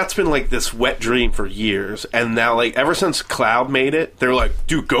 Apparently, that's been like this wet dream for years, and now, like, ever since Cloud made it, they're like,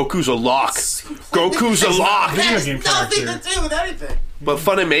 dude, Goku's a lock. Goku's a lock. Video game Nothing character. to do with anything. But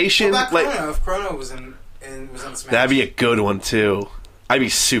Funimation, What about like, Chrono? If Chrono was in Smash, that'd be a good one too. I'd be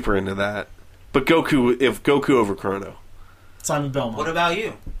super into that. But if Goku over Chrono Simon Belmont. What about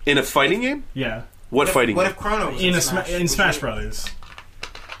you? in a fighting game, Yeah. what fighting What game? if Chrono was In, in Smash Brothers.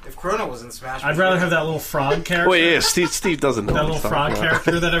 If Chrono was in Smash, I'd rather have that little frog character. Wait, yeah, Steve doesn't know. That what little he's frog talking about.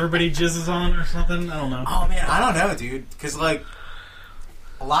 character that everybody jizzes on or something. I don't know. Oh man, I don't know, dude. Because like,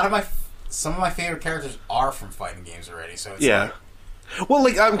 some of my favorite characters are from fighting games already. So it's Yeah. Well,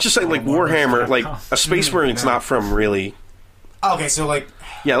 like I'm just saying, like Marvel Warhammer, like Capcom. a Space Marine's not from really. okay, so like,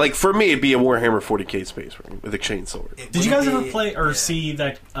 Yeah, like for me, it'd be a Warhammer 40k Space Marine with a chainsword. Did you guys ever play or see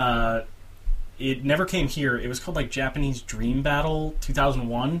that? It never came here. It was called like Japanese Dream Battle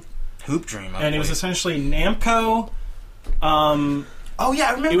 2001, Hoop Dream? and it was essentially Namco. Oh yeah,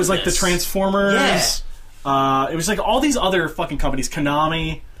 I remember. It was like the this. Transformers. It was like all these other fucking companies.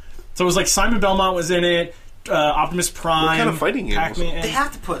 Konami. So it was like Simon Belmont was in it. Optimus Prime. What kind of fighting game was it? Pac-Man. They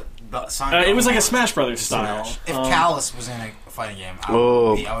have to put. Sonic It was like a on Smash Brothers style. Smash. If Callus was in a fighting game, I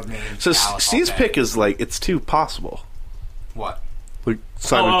Oh. would make So Callus Steve's all day. pick is like it's too possible. What? Like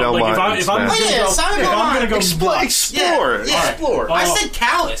Simon Belmont. like and if I'm Smash. gonna yeah, go, Simon if I'm Belmont. gonna go Explore, nuts. explore, Yeah, explore. I said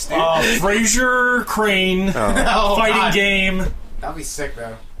Callus, dude. Fraser Crane Oh, fighting God. game. That'd be sick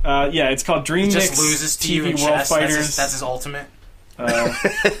though. Yeah, it's called Dream He Mix just loses to you TV in World chess. Fighters. That's his ultimate. Hold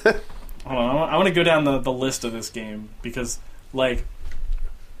on, I want to go down the list of this game because, like,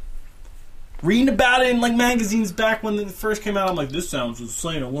 reading about it in like magazines back when it first came out, I'm like, this sounds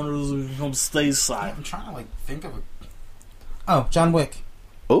insane. I wonder if it's from Stay Side. I'm trying to like think of a. Oh, John Wick.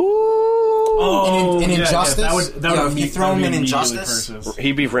 Ooh. Oh, in yeah, Injustice? Yeah, that Yo, would if you be- throw that would him be in immediately Injustice? purchased.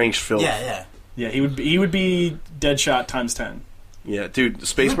 He'd be ranged Phil. Yeah. Yeah, he would be Deadshot times 10. Yeah, dude,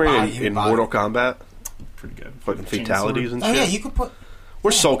 Space He would buy- Marine he would in buy Mortal it. Kombat, Pretty good. fucking Chainsaw. fatalities and Oh shit. yeah, you could put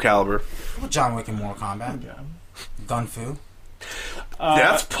We're Soul Calibur. John Wick in Mortal Kombat. Yeah. Gun Fu.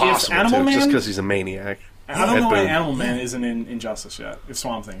 That's If possible Animal too, just Man, because he's a maniac. I don't know why Boom. Animal Man isn't in Injustice yet. If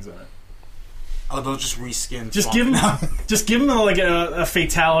Swamp Thing's in it, Oh, they'll just reskin. just Swamp give him, Thing. just give him like a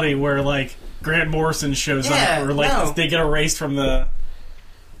fatality where like Grant Morrison shows Yeah, up, or like no. they get erased from the,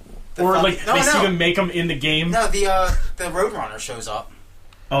 or fuck- like no, they no. even make them in the game. No, the Roadrunner shows up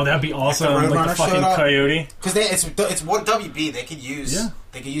Oh, that'd be awesome! Roadrunner Like the fucking showed up. Coyote. because it's what WB they could use. Yeah.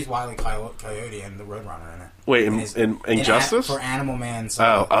 They could use Wile E. Coyote and the Roadrunner in it. Wait, his- in Injustice? for Animal Man's. Oh,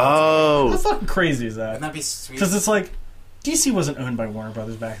 How oh. fucking crazy is that? Wouldn't that be sweet? Because it's like DC wasn't owned by Warner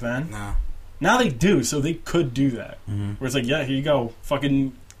Brothers back then. No. Now they do, so they could do that. Mm-hmm. Where it's like, yeah, here you go,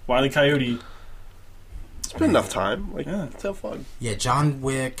 fucking Wile E. Coyote. It's been enough time. Like, Yeah. let's have fun. Yeah, John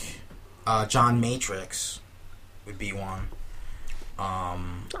Wick, John Matrix would be one.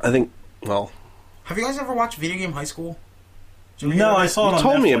 I think, well, Have you guys ever watched Video Game High School? Did you ever No, hear I that? saw it you on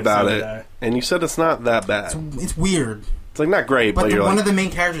told me Netflix about the it, other day. and you said it's not that bad. It's weird. It's like not great, but, But you're one like, of the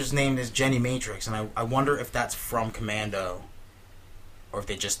main characters' name is Jenny Matrix, and I wonder if that's from Commando, or if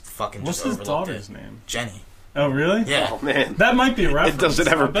they just fucking What's just his overlooked daughter's it. name? Jenny. Oh, really? Yeah. oh man, That might be a reference. doesn't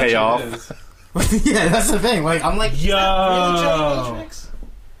ever I bet pay you it off. is. Yeah, that's the thing. Like, I'm like, is that really Jenny Yo. Matrix?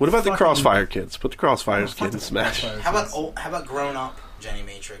 what about the fucking- Crossfire kids? Put the Crossfires Fuck kid in the Smash. Crossfire How kids. about grown up Jenny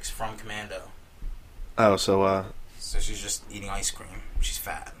Matrix from Commando? Oh, so So she's just eating ice cream. She's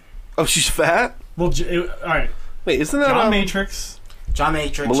fat. oh, she's fat. Well, all right. Wait, isn't that John Matrix, John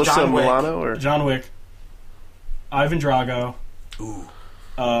Matrix, Melissa John Wick. Milano or John Wick, Ivan Drago. Ooh,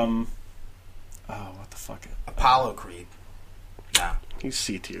 Oh, what the fuck? Apollo Creed. Nah, he's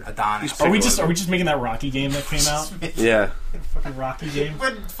C tier. Adonis. He's Are we Piccolo. just making that Rocky game that came out? Yeah, Fucking Rocky game.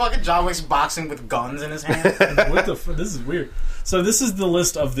 With fucking John Wick's boxing with guns in his hand. What the? This is weird. So this is the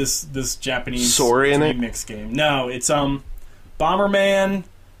list of this Japanese Sorry in it? mix game. No, it's Bomberman,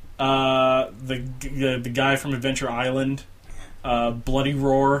 the guy from Adventure Island, Bloody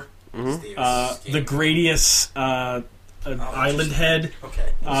Roar, the Gradius Island Head,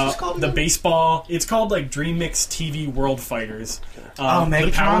 the baseball. It's called like Dream Mix TV World Fighters. The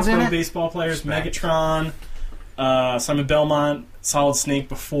Megatron's Power in Pro it? baseball players, Megatron, Simon Belmont, Solid Snake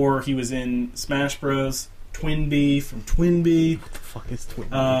before he was in Smash Bros. Twinbee from Twinbee. What the fuck is Twin?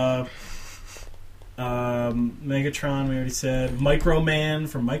 Megatron, we already said. Microman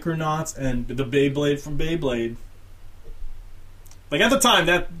from Micronauts, and the Beyblade from Beyblade. Like, at the time,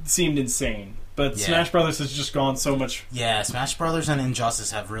 that seemed insane. But Yeah. Smash Brothers has just gone so much... Yeah, Smash Brothers and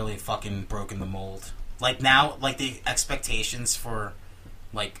Injustice have really fucking broken the mold. Like, now, like, the expectations for,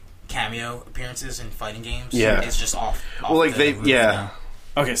 like, cameo appearances in fighting games is just off Well, like, the they... roof Yeah. now.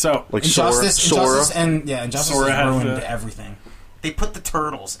 Okay, so... Like Injustice Sora. Injustice Sora has has ruined the- everything. They put the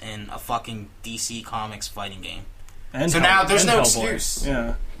Turtles in a fucking DC Comics fighting game. And So now there's and no Hellboy. excuse.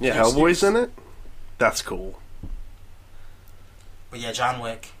 Yeah. Yeah, Excuse. Hellboy's in it? That's cool. But yeah, John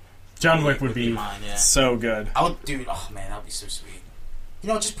Wick. John Wick would be mine, yeah. so good. I would, dude, oh man, that would be so sweet. You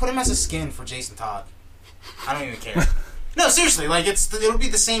know, just put him as a skin for Jason Todd. I don't even care. No, seriously, like, it'll be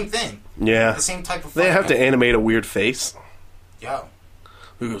the same thing. Yeah. The same type of They have to fucking- animate a weird face. Yo.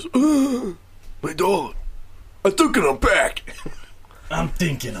 He goes, my dog. I took it back. I'm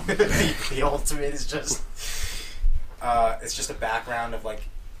thinking of it. The ultimate is just it's just a background of like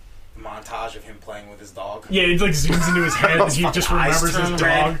a montage of him playing with his dog. Yeah, it like zooms into his head and he just Eyes remembers his turn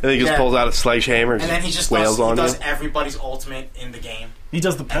red. dog. And he just Yeah. pulls out a sledgehammer And then he just wails on does you. everybody's ultimate in the game. He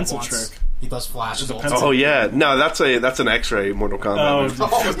does the at pencil once. trick. He does Flash's The ultimate. pencil- Oh yeah, no, that's an X-ray Mortal Kombat. movie.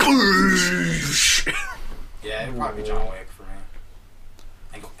 Oh, Yeah, it'd probably be John Wick for me.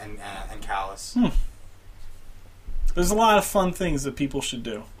 And Callus. there's a lot of fun things that people should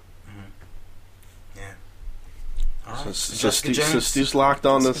do. Yeah. All right. So Jessica Jones. Steve's locked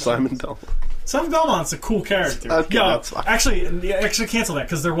on to Simon Belmont. Simon Belmont's a cool character. Okay, Yo, that's fine. actually cancel that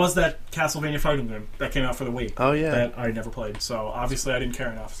because there was that Castlevania fighting game that came out for the Wii. Oh yeah. That I never played, so obviously I didn't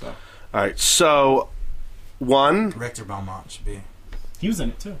care enough. So All right, so one. Richter Belmont should be. he was in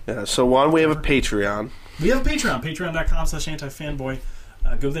it too. Yeah, so one, we have a Patreon. We have a Patreon, patreon.com/antifanboy.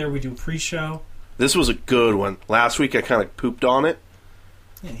 Go there. We do a pre-show. This was a good one. Last week I kind of pooped on it.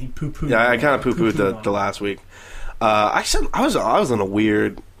 Yeah, he poo-pooed. Yeah, I kind of poo-pooed on the it. last week. I said I was in a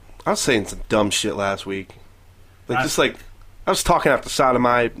weird. I was saying some dumb shit last week. Like just like I was talking out the side of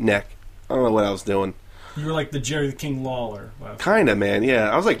my neck. I don't know what I was doing. You were like the Jerry the King Lawler. Last Kind of, man.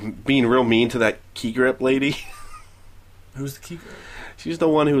 Yeah, I was like being real mean to that key grip lady. Who's the key? She's the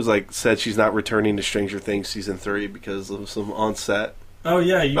one who was like said she's not returning to Stranger Things season 3 because of some onset. Oh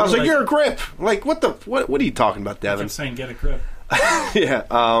yeah, you I was were like, "You're a grip." Like, what are you talking about, I Devin? kept saying get a grip.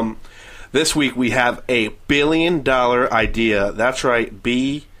 Yeah. This week we have a $1 billion idea. That's right,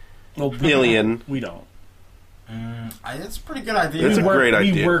 Well, billion. We don't. It's a pretty good idea. It's a great We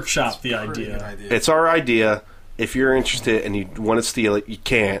idea. workshopped the Pretty good idea. idea. It's our idea. If you're interested and you want to steal it, you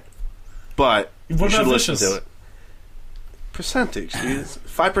can't. But What you should about listen Vicious? to it. Percentage, dude.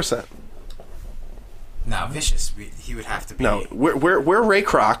 5%. No, Vicious. He would have to be. No, we're Ray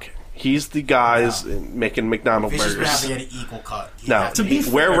Kroc. He's the guys making McDonald's Vicious would have to burgers. get an equal cut. He'd No, have To be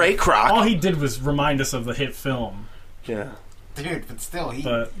we're fair, Ray Kroc. all he did was remind us of the hit film. Yeah, dude, but still,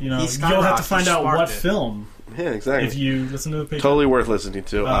 But you know, he's you'll have to skyrocketed. find He out what sparked it. film yeah, exactly. if you listen to the page. Totally worth listening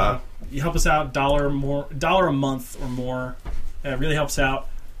to. You help us out $1 a month or more. It really helps out.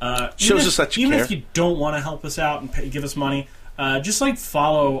 Shows us that you even care. if you don't want to help us out and give us money, just like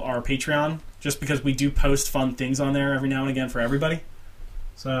follow our Patreon. Just because we do post fun things on there every now and again for everybody.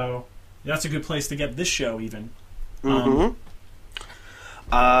 So that's a good place to get this show even.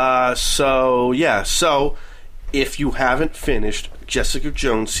 So if you haven't finished Jessica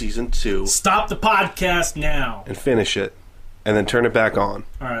Jones season 2, Stop the podcast now. and finish it, and then turn it back on.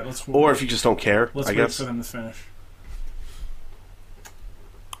 All right, let's. Or if you just don't care, let's I wait guess. for them to finish.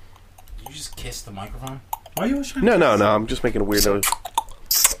 You just kiss the microphone. Why are you always trying? No, I'm just making a weird noise.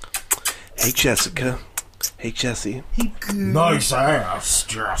 Hey, Jessica. Hey, Jesse. Nice ass,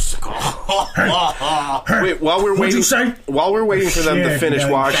 Jessica. Wait, while we're What'd waiting, you say? while we're waiting for them to Yeah, finish yeah,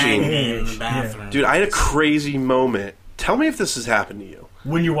 watching, in the bathroom. dude, I had a crazy moment. Tell me if this has happened to you.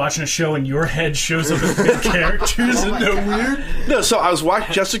 When you're watching a show and your head shows up as good characters, isn't that weird? No, so I was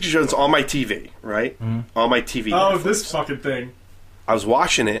watching Jessica Jones on my TV, right? On my TV. Oh, this fucking thing. I was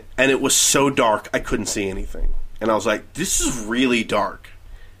watching it, and it was so dark I couldn't see anything. And I was like, this is really dark.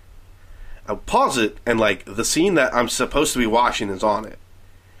 I pause it, and like the scene that I'm supposed to be watching is on it.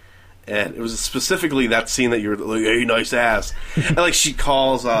 And it was specifically that scene that you're like, hey, nice ass. And like she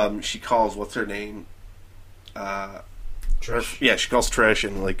calls, what's her name? Yeah, she calls Trish,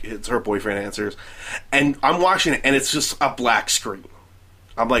 and like it's her boyfriend answers, and I'm watching it, and it's just a black screen.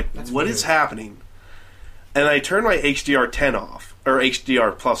 I'm like, what is happening? And I turn my HDR 10 off or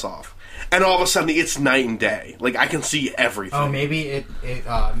HDR Plus off, and all of a sudden it's night and day. Like I can see everything. Oh, maybe it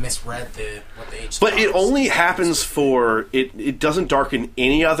misread what the HDR. But it only happens for it. It doesn't darken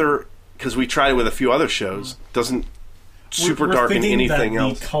any other because we tried it with a few other shows. Doesn't super we're darken thinking anything that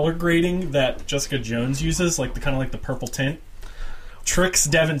else. The color grading that Jessica Jones uses, like the kind of like the purple tint, tricks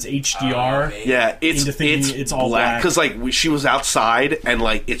Devin's HDR. Yeah, into thinking it's all black. because like she was outside and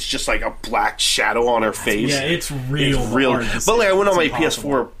like it's just like a black shadow on her face. Yeah, it's real. It's real. hard to But see. like I went on my It's impossible.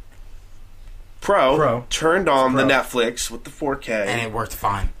 PS4 Pro, turned on the Pro. Netflix with the 4K. and it worked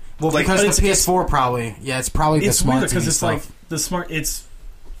fine. Well, Like, because but the PS4 probably, it's probably the It's smart weird because TV it's stuff. like the smart. It's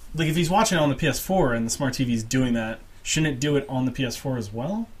like if he's watching it on the PS4 and the smart TV's doing that, shouldn't it do it on the PS4 as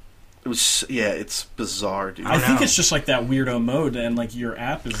well? It was it's bizarre, dude. I think know. it's just like that weirdo mode, and like your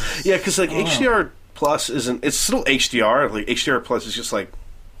app is. Yeah, because like I don't know. HDR Plus isn't. It's still HDR. Like HDR Plus is just like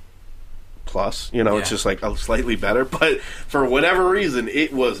plus. You know, it's Yeah. just like slightly better. But for whatever reason,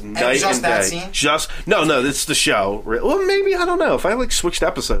 it was night just and that day. scene? Just no, it's the show. Well, maybe I don't know if I like switched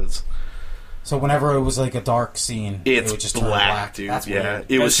episodes. So whenever it was like a dark scene, It's it would just turn black, dude. That's yeah, weird.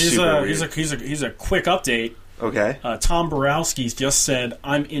 it was Here's super a, weird. here's a quick update. Okay. Tom Borowski's just said,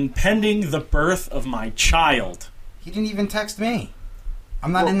 "I'm impending the birth of my child." He didn't even text me.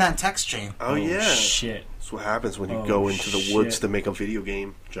 I'm not in that text chain. Oh yeah. Shit. That's what happens when you Oh, go into the woods shit. to make a video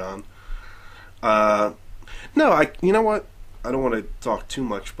game, John. No, you know what? I don't want to talk too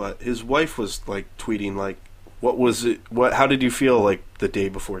much, but his wife was like tweeting like, "What was it? How did you feel like the day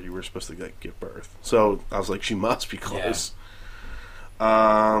before you were supposed to like give birth?" So I was like, "She must be close."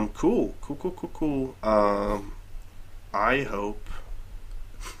 Cool. I hope.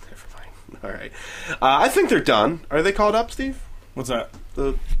 Never mind. All right. I think they're done. Are they called up, Steve? What's that?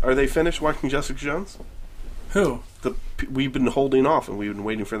 Are they finished watching Jessica Jones? Who? We've been holding off and we've been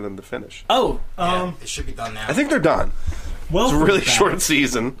waiting for them to finish. Oh, It should be done now. I think they're done. well, It's a really back. short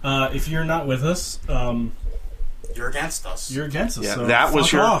season. If you're not with us, You're against us. you're against us. Yeah, so that was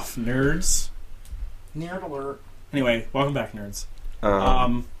fuck your- off, nerds. Nerd alert. Anyway, welcome back, nerds.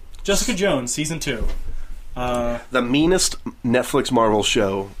 Um, Jessica Jones, season 2. the meanest Netflix Marvel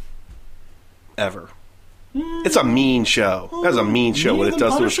show ever. It's a mean show. That's a mean show. What Meaner it than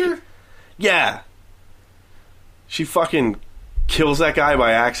does to Punisher? her. Yeah. She fucking kills that guy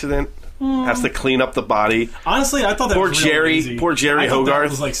by accident. Has to clean up the body. Honestly, I thought that Poor was real Jerry- lazy. poor Jerry I thought that Hogarth.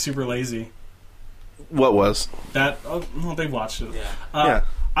 was like super lazy. What was? That well, they watched it. Yeah. Yeah.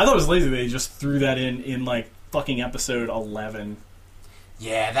 I thought it was lazy. They just threw that in like fucking episode 11,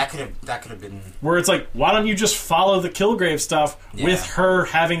 Yeah, that could have been. where it's like, why don't you just follow the Kilgrave stuff Yeah. with her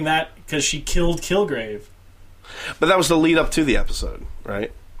having that because she killed Kilgrave? But that was the lead up to the episode,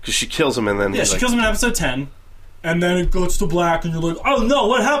 right? Because she kills him and then Yeah, he's she like, kills him in episode 10, and then it goes to black, and you're like, oh no,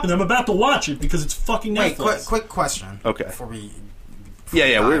 what happened? I'm about to watch it because it's fucking Wait, Netflix. quick question. Okay. Before we.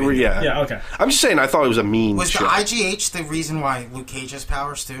 yeah, we're Yeah, okay. I'm just saying, I thought it was a mean Was show. the IGH the reason why Luke Cage has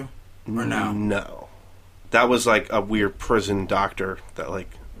powers too? Or no? No. That was like a weird prison doctor that like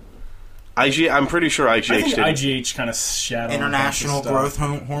I'm pretty sure IGH I think did. IGH kind of shadowed International a bunch of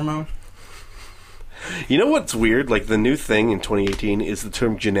growth hormone? You know what's weird? Like the new thing in 2018 is the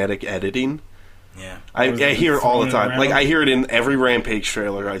term genetic editing. Yeah. I hear it all the Throwing it time. Like around? I hear it in every Rampage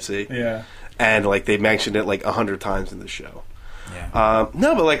trailer I see, stuff. Yeah. and like they mentioned it like 100 times in the show. Yeah.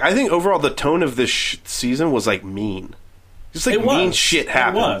 No, but like I think overall the tone of this season was like mean. Just like It was. mean shit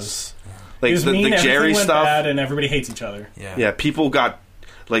happens. It was. Like It was the mean, everything Jerry went stuff. bad, and everybody hates each other. Yeah. Yeah, people got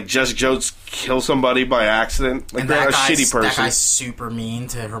like Jessica Jones kill somebody by accident. Like And they're a that shitty person. guy's super mean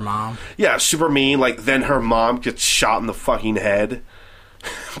to her mom. Yeah, super mean. Like then her mom gets shot in the fucking head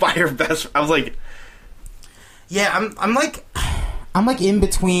by her best. I was like, Yeah, I'm like in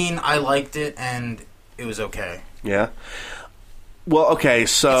between. I liked it and it was okay. yeah. Well, okay,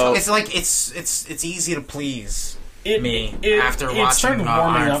 so It's like it's easy to please me It after it watching started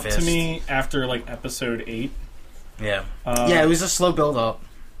warming Iron up Fist. to me after like episode 8. Yeah. Uh, Yeah, it was a slow build up.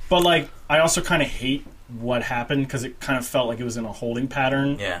 But like, I also kind of hate what happened because it kind of felt like it was in a holding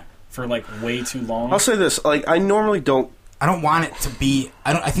pattern Yeah. for like way too long. I'll say this: like I normally don't. I don't want it to be.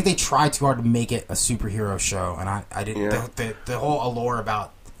 I think they tried too hard to make it a superhero show, and I didn't. Yeah. The whole allure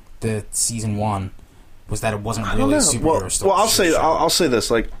about the season 1 was that it wasn't I don't really a know. superhero Well, story. well, I'll say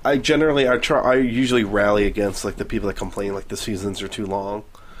this: like I usually rally against like the people that complain like the seasons are too long.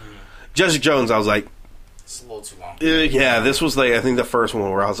 Jessica Jones, I was like, It's a little too long. yeah, this was like I think the first one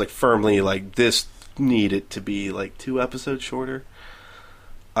where I was like firmly like this needed to be like 2 episodes shorter.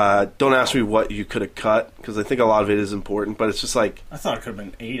 Don't ask me what you could have cut, because I think a lot of it is important, but it's just like... I thought it could have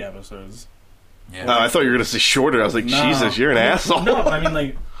been 8 episodes. Yeah. I thought you were going to say shorter. I was like, No. Jesus, you're an asshole. No, I mean,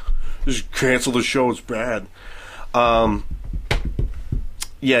 like... Just cancel the show, it's bad.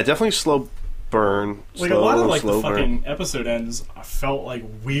 Yeah, definitely slow burn. Like, a lot of, like, the slow burn. fucking episode ends I felt, like,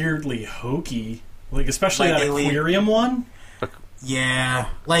 weirdly hokey. Like, especially Like, that they leave- aquarium one. Yeah,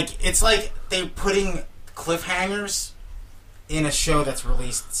 like it's like they're putting cliffhangers in a show that's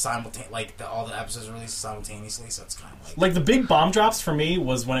released simultaneously. Like all the episodes are released simultaneously, so it's kind of like Like, the big bomb drops for me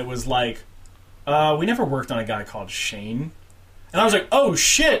was when it was like, we never worked on a guy called Shane. And I was like, oh,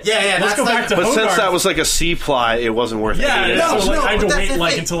 shit. Yeah, Let's that's go like- back to But Hogarth. since that was like a C plot, it wasn't worth Yeah, it. so, like, No, I had but to that's wait, the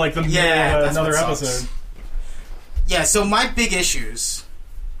like, thing. until, like, the middle Yeah, of that's another what sucks. episode. yeah. So my big issues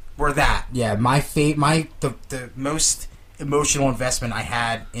were that the most emotional investment I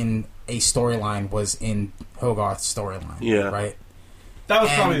had in a storyline was in Hogarth's storyline. Yeah. right. That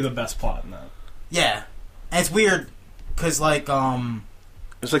was And- probably the best plot in that. Yeah, and it's weird because like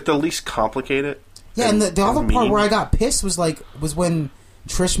It's like the least complicated. Yeah, and the other part mean. where I got pissed was when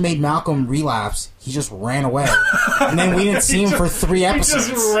Trish made Malcolm relapse. He just ran away, and then we didn't see him for 3 He episodes.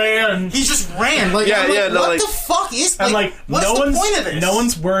 just ran. he just ran. Like, Yeah, I'm like, yeah, no, what like- the fuck is And, like, what's no the one's, point of this? no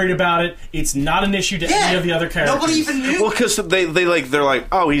one's worried about it. It's not an issue to yeah, any of the other characters. Nobody even knew. Well, because they're like,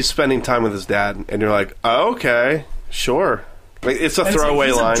 oh, he's spending time with his dad, and you're like, oh, okay, sure. Like, it's a And it's like, throwaway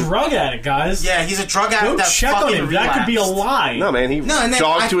he's line. a drug addict, guys. Yeah, he's a drug addict. Go that check on fucking him. That could be a relapsed. lie. No, man, he No, and then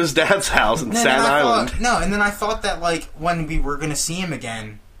jogged I- to his dad's house in And then Staten I Island. thought, and then I thought that like when we were gonna see him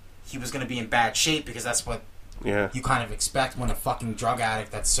again, he was gonna be in bad shape because that's what Yeah, you kind of expect when a fucking drug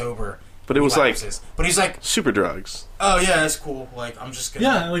addict that's sober. but it was like relapses. But he's like, super drugs. oh yeah, that's cool. Like I'm just gonna,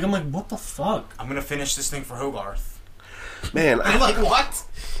 Yeah, like, I'm like, what the fuck? I'm gonna finish this thing for Hogarth. Man, I'm like, what?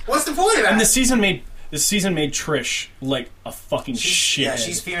 What's the point of that? And this season made Trish like a fucking shit. Yeah,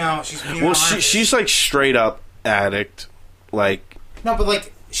 she's female. She's female. well, artist. she's like straight up addict. Like, no, but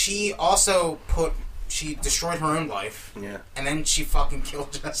like she also she destroyed her own life. yeah. And then she fucking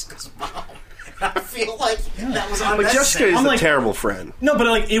killed Jessica's mom. I feel like that was But unnecessary. Jessica is I'm a like- terrible friend. No, but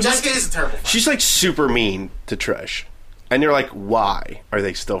like it Jessica was. is a terrible friend. She's like super mean to Trish. And you're like, why are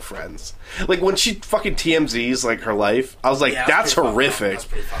they still friends? Like, when she fucking TMZs, like, her life, I was like, Yeah, that's pretty fucked up. horrific. That's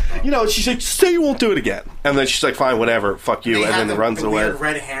pretty fucked up. You know, she's like, say you won't do it again. And then she's like, fine, whatever, fuck you, They and had then the runs away. weird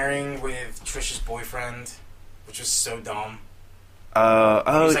red herring with Trish's boyfriend, which was so dumb. He Oh,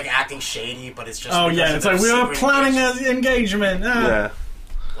 was like acting shady, but it's just Oh because yeah, of it's their like we were secret planning engagement. an engagement. Ah. yeah.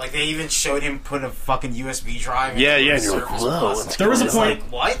 Like they even showed him put a fucking USB drive. Yeah, into yeah, a and you're like, Surface whoa, Plus. what's There was a It's point-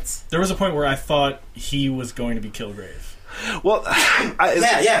 like, what? There was a point where I thought he was going to be Kilgrave. Well,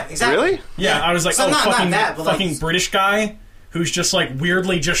 Yeah, exactly. Really? Yeah, I was like, So oh, not fucking, that, but, like- fucking British guy who's just like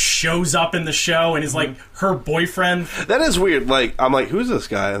weirdly just shows up in the show and is like her boyfriend. That is weird. Like, I'm like, who's this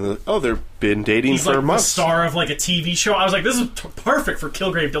guy? And they're like, oh, they've been dating He's for like months. the star of like a TV show. I was like, this is perfect for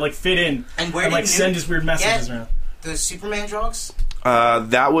Kilgrave to like fit in And where like did send you his weird messages get around. the Superman drugs?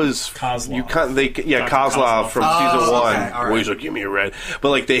 That was Kozlov. You can't. Dr. Kozlov Kozlov. from Oh, season one. okay, all Where he's right. like, give me a red. But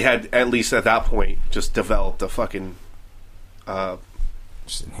like, they had at least at that point just developed a fucking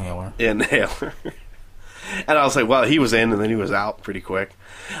Just inhaler. inhaler. And I was like, well, he was in and then he was out pretty quick.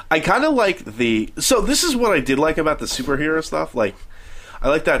 I kind of like so this is what I did like about the superhero stuff. Like, I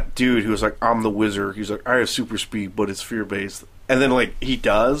like that dude who was like, I'm the wizard. He's like, I have super speed, but it's fear based. And then like he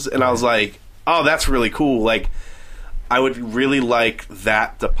does, and I was like, oh, that's really cool. Like, I would really like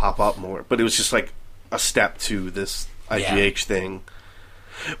that to pop up more. But it was just like a step to this IGH thing.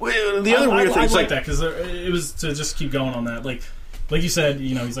 Well, the other weird thing I is like like, that because it was to just keep going on that. Like you said,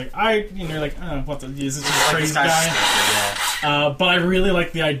 you know, he's like, you're like, oh, what the, is this just a crazy Like, this guy's guy? stupid, yeah. But I really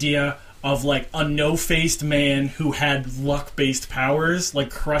like the idea of like a no-faced man who had luck-based powers, like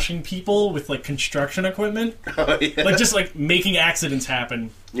crushing people with like construction equipment, oh, yeah. like just like making accidents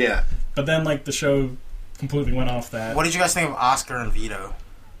happen. yeah. But then like the show completely went off that. What did you guys think of Oscar and Vito?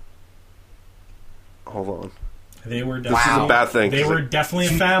 Hold on. They were This definitely is a bad thing. They 'cause, were like, definitely a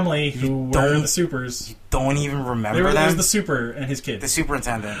family who were don't- the supers. Don't even They remember were it them. was the super and his kid. The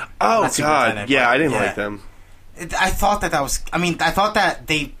superintendent. oh Not god, superintendent, yeah, but- I didn't yeah. like them. I thought that was. I mean, I thought that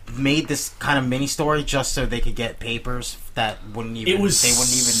they made this kind of mini story just so they could get papers that wouldn't even. It was they wouldn't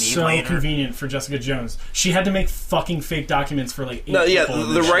even need so later. convenient for Jessica Jones. She had to make fucking fake documents for like 8 No, yeah, people in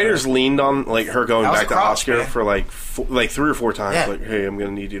the this show. writers leaned on like her going That was back a to crotch, Oscar man. for like 3 or 4 times. Yeah. Like, hey, I'm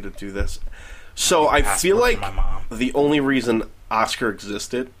gonna need you to do this. So I feel Passport like for my mom. the only reason Oscar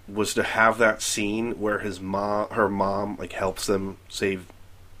existed was to have that scene where her mom, like helps them save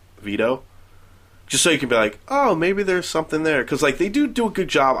Vito, just so you can be like, oh, maybe there's something there, because like they do a good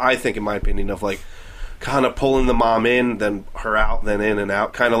job, I think, in my opinion, of like kind of pulling the mom in, then her out, then in and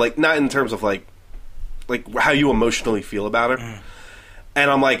out, kind of like not in terms of like how you emotionally feel about her. And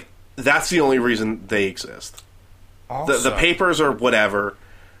I'm like, that's the only reason they exist. The papers or whatever.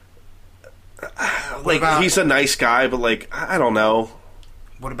 Like about, he's a nice guy, but like I don't know.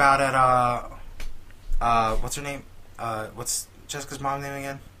 What about at what's her name? What's Jessica's mom name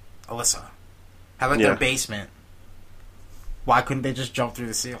again? Alyssa. How about their basement? Why couldn't they just jump through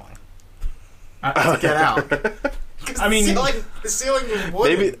the ceiling to get out? I mean, the ceiling was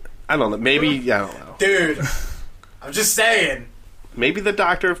wooden. Maybe I don't know. Maybe I don't know, dude. I'm just saying. Maybe the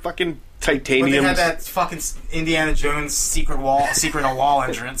doctor fucking But titanium. they had that fucking Indiana Jones secret wall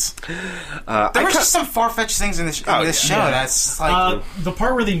entrance. There were just some far-fetched things in this show. Yeah. That's like the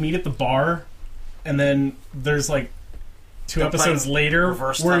part where they meet at the bar, and then there's like 2 episodes later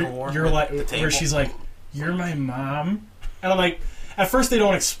where you're like, where she's like, "You're my mom," and I'm like, at first they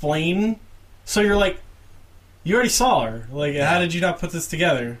don't explain, so you're like, you already saw her. Like, how did you not put this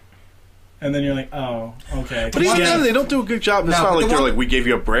together? And then you're like, oh, okay. But even then, they don't do a good job. It's not like they're like, we gave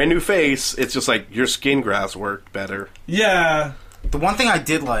you a brand new face. It's just like, your skin grafts worked better. Yeah. The one thing I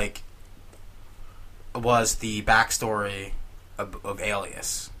did like was the backstory of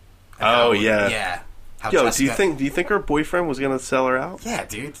Alias. Oh, yeah. Yeah. How Yo, Jessica, do you think her boyfriend was going to sell her out? Yeah,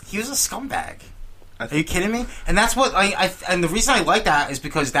 dude. He was a scumbag. Are you kidding me? And that's what and the reason I like that is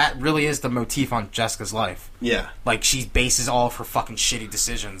because that really is the motif on Jessica's life. Yeah. Like, she bases all of her fucking shitty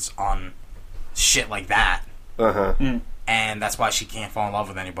decisions on shit like that. Uh-huh. And that's why she can't fall in love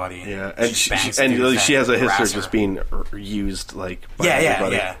with anybody. Yeah, and she has a history of just being used, like, by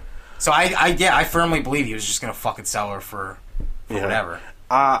everybody. Yeah. So I firmly believe he was just gonna fucking sell her for whatever.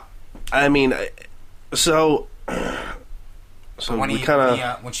 I mean, so when we kind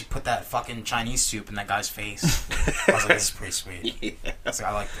of when she put that fucking Chinese soup in that guy's face, I was like, this is pretty sweet. Yeah. I was like,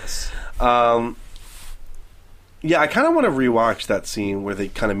 I like this. Yeah, I kind of want to rewatch that scene where they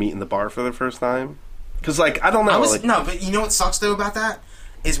kind of meet in the bar for the first time. Because, like, I don't know. No, but you know what sucks, though, about that?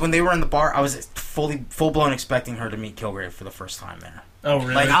 Is when they were in the bar, I was full-blown expecting her to meet Kilgrave for the first time there. Oh,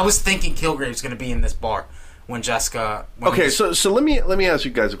 really? Like, I was thinking Kilgrave's going to be in this bar when Jessica... So let me ask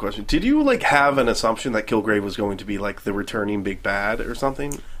you guys a question. Did you, like, have an assumption that Kilgrave was going to be, like, the returning big bad or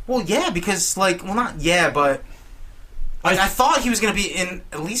something? Well, yeah, because, like... Well, not yeah, but... Like, I thought he was going to be in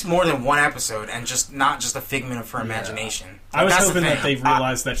at least more than one episode and not just a figment of her imagination. I was hoping that they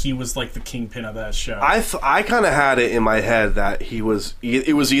realized that he was like the kingpin of that show. I kind of had it in my head that it was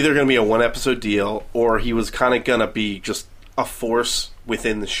either going to be a 1-episode deal or he was kind of going to be just a force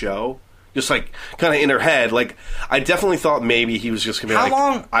within the show. Just like kind of in her head. Like, I definitely thought maybe he was just going to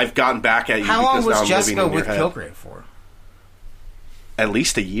be I've gotten back at you because now I'm living in your head. How long was Jessica with Kilgrave for? At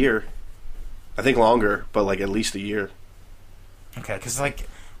least a year. I think longer, but like at least a year. Okay, because, like,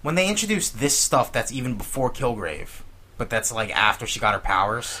 when they introduced this stuff that's even before Kilgrave, but that's, like, after she got her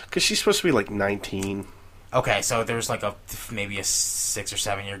powers... Because she's supposed to be, like, 19. Okay, so there's, like, maybe a 6 or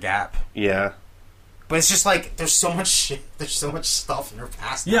 7 year gap. Yeah. But it's just, like, there's so much shit, there's so much stuff in her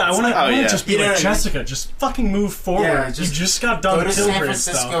past. Yeah, I want to just be like, Jessica, just fucking move forward. Yeah, you just got done with Kilgrave San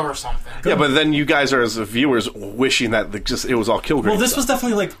Francisco or something. Yeah, but then you guys are, as the viewers, wishing that it was all Kilgrave. Well, this was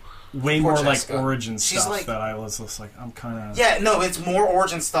definitely, like... Way more like origin stuff that I was just like, I'm kind of... Yeah, no, it's more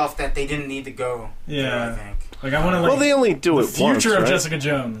origin stuff that they didn't need to go through, I think. Like, I want to, like... Well, they only do it once, the future of right? Jessica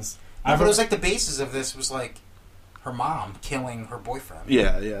Jones. No, but it was like the basis of this was like her mom killing her boyfriend.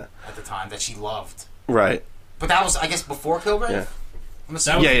 Yeah. At the time, that she loved. Right. But that was, I guess, before Kilgrave?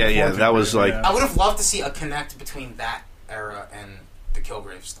 Yeah. Yeah. That was like... I would have loved to see a connect between that era and the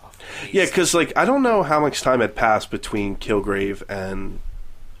Kilgrave stuff. Yeah, because, like, I don't know how much time had passed between Kilgrave and...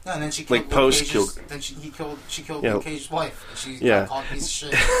 No, and then she killed like post Kilgrave. Then she killed Luke Cage's wife. And she got called a piece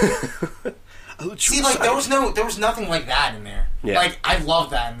of shit. See, like there was nothing like that in there. Yeah. Like I love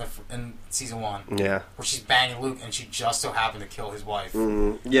that in season 1. Yeah. Where she's banging Luke and she just so happened to kill his wife.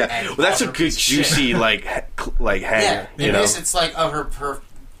 Yeah. Well, that's a good juicy like hanger. Yeah. In this, it's like her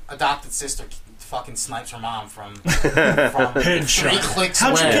adopted sister fucking snipes her mom from 3 clicks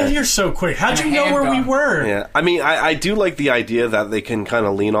How'd you get here so quick? How'd you know where we were? Yeah, I mean, I do like the idea that they can kind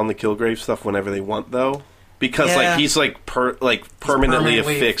of lean on the Kilgrave stuff whenever they want, though, because like he's like permanently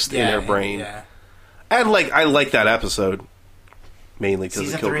affixed in her brain. Yeah. And like I like that episode mainly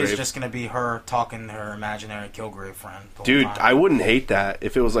because of Kilgrave. Season 3 is just gonna be her talking to her imaginary Kilgrave friend. Dude, I wouldn't hate that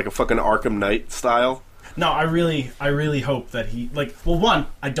if it was like a fucking Arkham Knight style. No, I really hope that he one,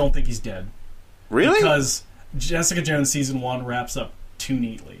 I don't think he's dead. Really? Because Jessica Jones season 1 wraps up too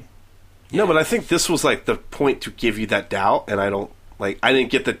neatly. No, but I think this was like the point to give you that doubt, and I don't Like, I didn't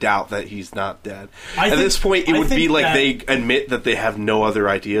get the doubt that he's not dead. I At think- this point, it I would be think like that- they admit that they have no other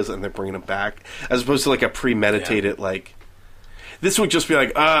ideas and they're bringing him back, as opposed to like a premeditated like. This would just be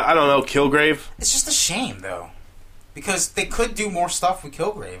like, I don't know, Kilgrave. It's just a shame, though. Because they could do more stuff with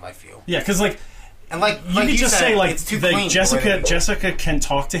Kilgrave, I feel. Yeah, because like And like you could just said, say like it's too clean Jessica can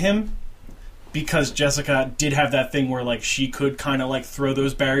talk to him because Jessica did have that thing where like she could kind of like throw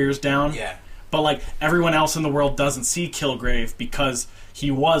those barriers down. Yeah. But like everyone else in the world doesn't see Kilgrave because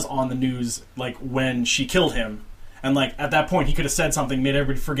he was on the news like when she killed him. And like at that point he could have said something, made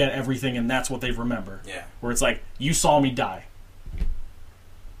everybody forget everything, and that's what they remember. Yeah. Where it's like, you saw me die.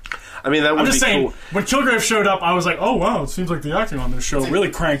 I mean, that would I'm just be saying, cool. when Kilgrave showed up, I was like, oh wow, it seems like the acting on this show really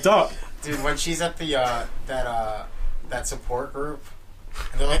cranked up. Dude, when she's at the that support group,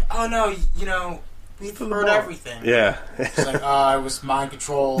 and they're like, "Oh no, you know, we've heard everything." Yeah. She's like, "I was mind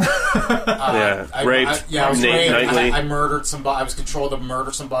controlled. Yeah. Raped. I was Nate raped. Knightley. I murdered somebody. I was controlled to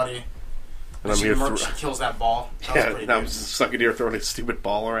murder somebody." And I'm she, here she kills that ball. That was Yeah, pretty and I'm good. stuck in here throwing a stupid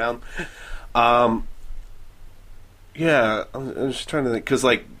ball around. Yeah, I'm just trying to think, because,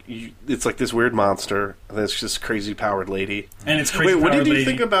 like, it's like this weird monster, and then it's just crazy powered lady. And it's crazy. Wait, what powered did you lady,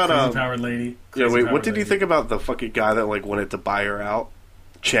 think about, crazy powered lady? Yeah, Crazy wait, powered what did you lady. think about the fucking guy that, like, wanted to buy her out?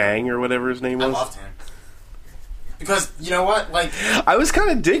 Chang, or whatever his name I was? loved him because you know what, like, I was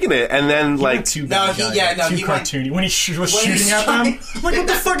kind of digging it, and then, He like... went too No, bad he- guy, yeah, no, too he went- cartoony. When he was when shooting he's at them, trying- like, what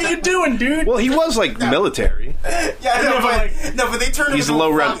the fuck are you doing, dude? Well, he was, like, military. yeah, no, but, but they turned him He's into a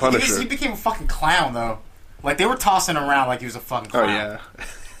low-rent fucking- Punisher. He became a fucking clown though. Like they were tossing him around like he was a fucking Oh, clown. yeah.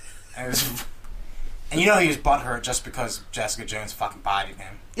 And, it was, and you know he was butthurt just because Jessica Jones fucking bodied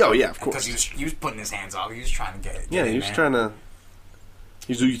him. Oh, yeah, of Because course. he was putting his hands off. He was trying to get Yeah, in he was there. trying to...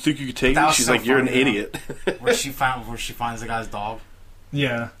 He's like, you think you could take That it? was She's so like, you're an funny, though. idiot. where she finds the guy's dog,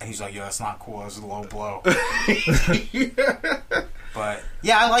 Yeah. and he's like, "Yo, that's not cool. That was a low blow." But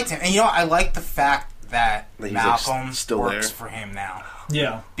yeah, I liked him, and you know, I like the fact that That he's, like, Malcolm still works there. for him now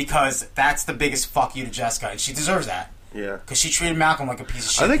Yeah. because that's the biggest fuck you to Jessica, and she deserves that Yeah. because she treated Malcolm like a piece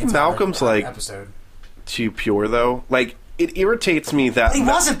of shit. I think the entire Malcolm's, like- episode. Too pure, though. Like, it irritates me that... But he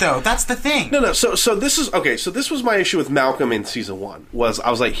wasn't though. That's the thing. No. So this is okay. So this was my issue with Malcolm in season 1. I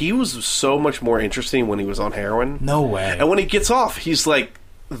was like, he was so much more interesting when he was on heroin. No way. And when he gets off, he's like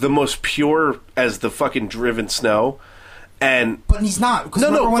the most pure as the fucking driven snow. And But he's not. Because No,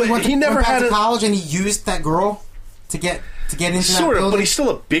 remember when but he went, he never went back had to a- college and he used that girl to get into sort that of, building. but he's still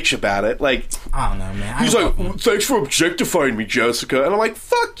a bitch about it. Like, I don't know, man. he's I like, love him. thanks for objectifying me, Jessica. And I'm like,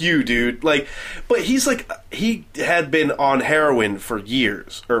 fuck you, dude. Like, but he's like, he had been on heroin for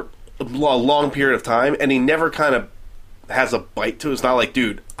years, or a long period of time, and he never kind of has a bite to it. It's not like,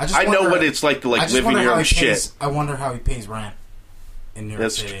 dude, I know wonder- what it's like to, I like, just live in wonder your how own he shit. pays- I wonder how he pays rent in New York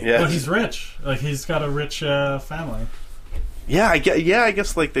That's City. yeah. But he's rich. Like, he's got a rich family. I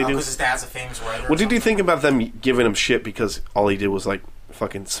guess like they do. Because his dad's a famous writer. What did you think about them giving him shit because all he did was like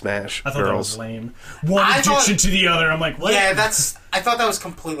fucking smash I thought that was girls? lame. One I addiction thought- to the other. I'm like, what? Yeah, I thought that was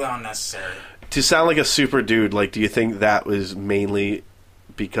completely unnecessary. To sound like a super dude, like, do you think that was mainly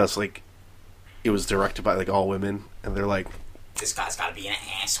because like it was directed by like all women, and they're like, This guy's got to be an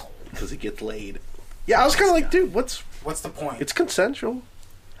asshole. because he gets laid? Yeah, I was kind of like, dude, What's the point? it's consensual.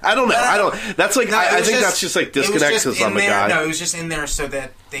 I don't know. I don't. That's like No, it I was think that's just like it was disconnect just because in I'm a there- guy. No, it was just in there so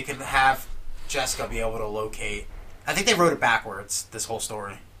that they could have Jessica be able to locate. I think they wrote it backwards. This whole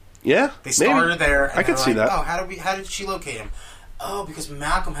story. Yeah, They started maybe. there. And I could they're see like, that. Oh, how did she locate him? Oh, because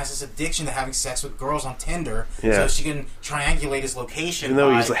Malcolm has this addiction to having sex with girls on Tinder, Yeah. so she can triangulate his location. Even though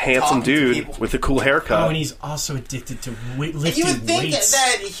by he's a handsome talking to dude people. with a cool haircut. Oh, and he's also addicted to And lifting you would think weights.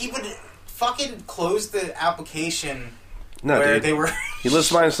 that he would fucking close the application no, where dude, they were. he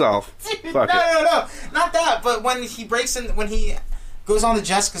lives by himself. Fuck it. No, not that. But when he when he goes on to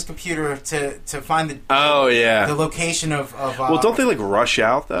Jessica's computer to find the Oh yeah. the location of Well, don't they like rush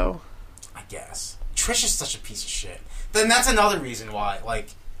out though? I guess Trish is such a piece of shit. Then that's another reason why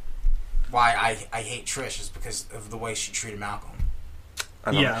I hate Trish is because of the way she treated Malcolm.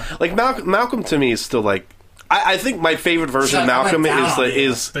 I don't Yeah. know. Like Malcolm to me is still like I think my favorite version of She's like, I Malcolm went down is on the you.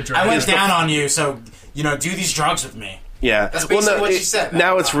 is The I went is the- down on you, so do these drugs with me. yeah. That's basically what she said.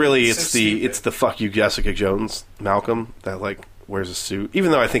 Now it's really It's so stupid. it's the fuck you Jessica Jones Malcolm that like wears a suit.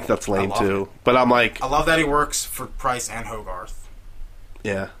 Even though I think that's lame love too. But I'm like I love that he works for Price and Hogarth.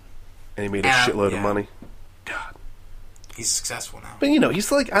 yeah. And he made a And- shitload of yeah. money. God. He's successful now. But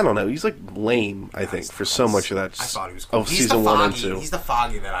he's like I don't know, he's like lame, I think, he's for not. so much of that I thought he was cool. of He's season the 1 and Foggy. 2. He's the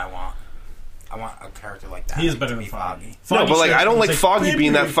Foggy that I want. I want a character like that. He is to better be than Foggy. No, but like I don't He's like Foggy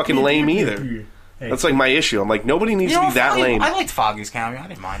being that fucking lame either. Hey, That's like my issue. I'm like nobody needs You know to what, be that Foggy- lame. I liked Foggy's cameo. I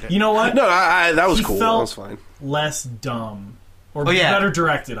didn't mind it. you know what? No, that was He cool. That felt- was fine. Less dumb or Oh, yeah. better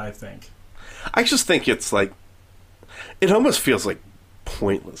directed. I think. I just think it's like, it almost feels like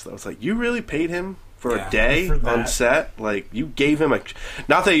pointless though. It's like, you really paid him for Yeah. a day For that. on set? Like, you gave him a,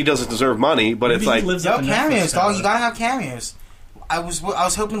 not that he doesn't deserve money, but Maybe it's he like, lives Yo, up to cameos, Netflix dog. power. You gotta have cameos. I was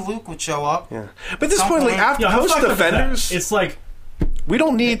hoping Luke would show up. yeah. But at this Some point, like, point- after Yeah, how post fucked up is that? defenders, It's like, we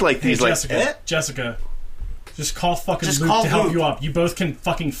don't need like hey, these like, Jessica, Jessica, just call fucking Just Luke call to help Luke. you up. You both can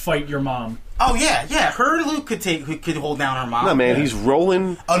fucking fight your mom. Oh yeah, yeah. Her and Luke could hold down her mom. no man, Yeah. he's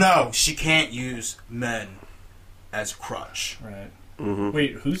rolling. Oh no, she can't use men as crutch. Right. Mm-hmm.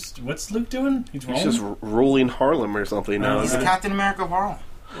 Wait, what's Luke doing? He's rolling. He's just ruling Harlem or something now. He's the Captain America of Harlem.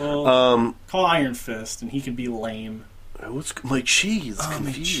 Well, call Iron Fist, and he can be lame. What's like cheese? Oh, my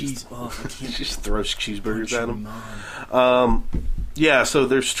confused. cheese. Oh, I He can't just throws cheeseburgers at him. Mom. Yeah, so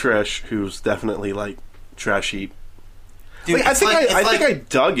there's Trish, who's definitely like trash heap. Dude, Like, I it's think like- it's I think like- I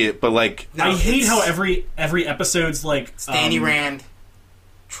dug it, but like, No, I hate it's how every episode's like Danny um, Rand,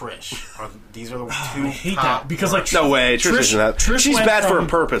 Trish. These are the two. I hate top that because like no way, Trish isn't that. Trish She's went bad for a from-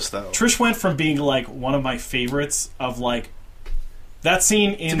 purpose, though. Trish went from being like one of my favorites of like that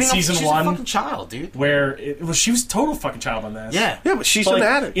scene in she's season a one fucking child, dude. where she was total fucking child on this. Yeah. Yeah, but she's But, an like,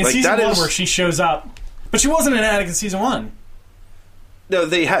 addict. in Like season that one is where she shows up, but she wasn't an addict in season one. no.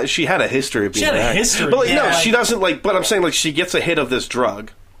 She had a history of being. She had an a addict. history, but like, yeah, no, like- she doesn't like. But I'm saying like she gets a hit of this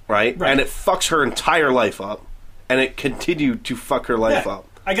drug, right? Right. And it fucks her entire life up, and it continued to fuck her life Yeah, up.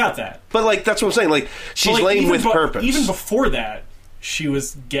 I got that. But like that's what I'm saying. Like she's But, like, lame even with purpose. Even before that, she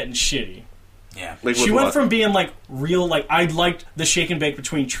was getting shitty. Yeah. Like, She with went what? from being like real, like I liked the shake and bake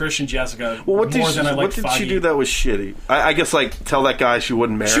between Trish and Jessica Well, what more did than I what liked did Foggy. she do that was shitty? I guess like tell that guy she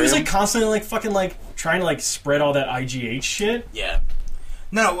wouldn't marry She was him. like constantly like fucking like trying to like spread all that IGH shit. Yeah.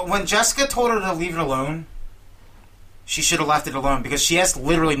 No, when Jessica told her to leave it alone, she should have left it alone because she has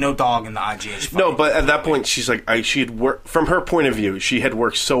literally no dog in the IGH fight. No, but at that point, she's like, she had worked from her point of view. She had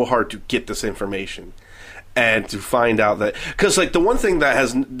worked so hard to get this information, and to find out that because like the one thing that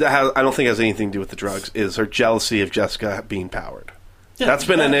has I don't think has anything to do with the drugs is her jealousy of Jessica being powered. Yeah, That's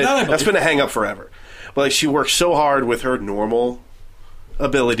been that I that's believe. been a hang up forever. But like she worked so hard with her normal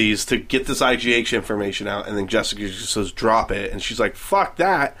abilities to get this IGH information out, and then Jessica just says drop it, and she's like fuck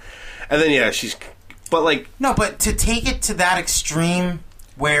that, and then yeah she's. But like No, but to take it to that extreme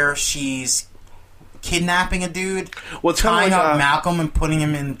where she's kidnapping a dude, well, it's kinda tying like, up Malcolm and putting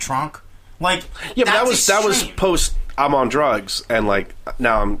him in the trunk, like yeah, but that's that was extreme. post. I'm on drugs, and like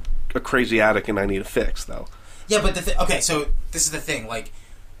now I'm a crazy addict, and I need a fix, though. Yeah, but okay, so this is the thing. Like,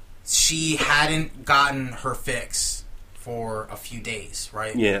 she hadn't gotten her fix for a few days,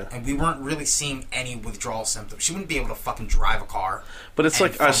 right? Yeah. And we weren't really seeing any withdrawal symptoms. She wouldn't be able to fucking drive a car. But it's and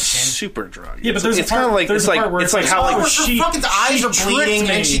like a function. super drug. Yeah, but there's it's a part, kind of like there's it's a part like where it's like how oh, like her she fucking eyes she are bleeding, tricked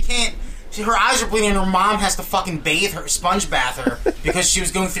and me. she can't. Her eyes are bleeding, and her mom has to fucking bathe her, sponge bath her, because she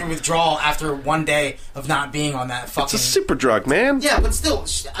was going through withdrawal after one day of not being on that fucking. it's a super drug, man. Yeah, but still,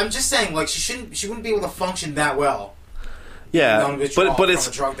 I'm just saying, like she wouldn't be able to function that well. Yeah, on withdrawal but from it's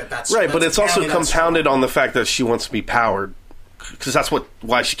a drug that's right, but it's also apparently that's compounded on the fact that she wants to be powered, because that's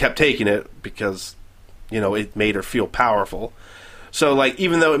why she kept taking it, because it made her feel powerful. So like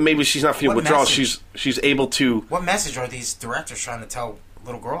even though maybe she's not feeling What withdrawal, message? she's able to. What message are these directors trying to tell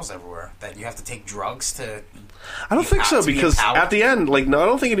little girls everywhere? That you have to take drugs to... I don't think so, to be because empowered? at the end, like, no, I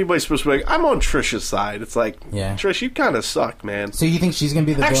don't think anybody's supposed to be like, I'm on Trish's side. It's like, Yeah. Trish, you kind of suck, man. So you think she's gonna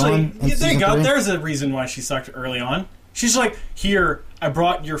be the Actually, villain? In yeah, there you season go. 3? There's a reason why she sucked early on. She's like, here, I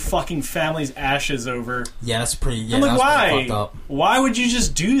brought your fucking family's ashes over. Yeah, that's pretty. Yeah, I'm like, that's pretty why? fucked up. Why would you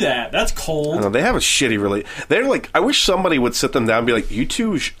just do that? That's I don't cold. know, they have a shitty They're like, I wish somebody would sit them down and be like, you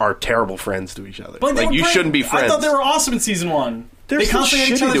two are terrible friends to each other. But they Like, were you great. shouldn't be friends. I thought they were awesome in season one. They're they still constantly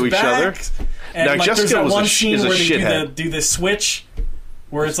had shitty to each other. backs, And Now, like, there's Jessica that was one a scene is a where they shithead. do the switch,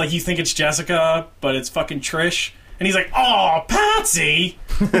 where it's like you think it's Jessica, but it's fucking Trish, and he's like, "Oh, Patsy."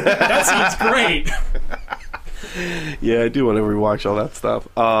 That seems great. Yeah, I do want to rewatch all that stuff.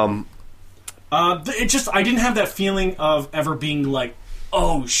 It just I didn't have that feeling of ever being like,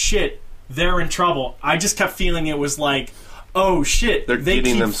 "Oh shit, they're in trouble." I just kept feeling it was like, "Oh shit, They're they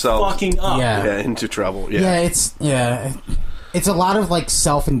getting keep themselves- fucking up." Yeah. Yeah, into trouble. Yeah, it's a lot of like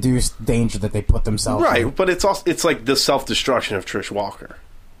self-induced danger that they put themselves in. Right, but it's like the self-destruction of Trish Walker.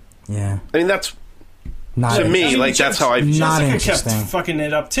 Yeah, I mean, that's not to me, I mean, like, that's how I Not Jessica interesting. kept fucking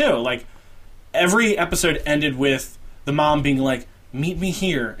it up too. Like every episode ended with the mom being like, "Meet me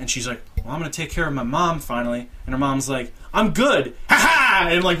here," and she's like, "Well, I'm gonna take care of my mom finally," and her mom's like, "I'm good, ha ha,"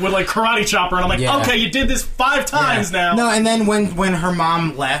 and like would like karate chop her, and I'm like, Yeah. "Okay, you did this 5 times now." No, and then when her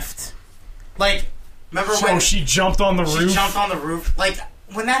mom left, like, remember So when she jumped on the she roof. jumped on the roof? Like,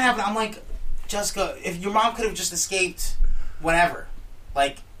 when that happened, I'm like, Jessica, if your mom could have just escaped whatever.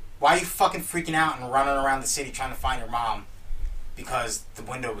 Like, why are you fucking freaking out and running around the city trying to find your mom because the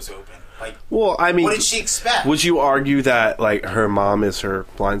window was open? Like, well, I mean, what did she expect? Would you argue that like her mom is her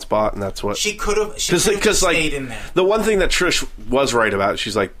blind spot, and that's what She could have just like stayed in there. the one thing that Trish was right about,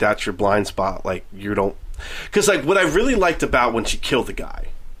 she's like, that's your blind spot. Like, you don't, because like what I really liked about when she killed the guy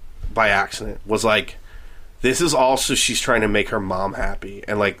by accident was like, this is also she's trying to make her mom happy,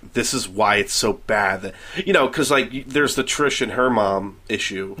 and like this is why it's so bad that, you know, because like there's the Trish and her mom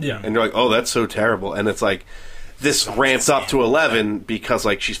issue, and you're like, oh, that's so terrible, and it's like this ramps up to 11 because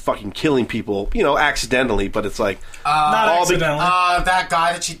like she's fucking killing people, you know, accidentally, but it's like not accidentally. That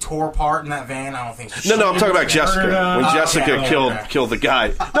guy that she tore apart in that van, I don't think she no, I'm talking about Jessica. When Jessica okay. killed the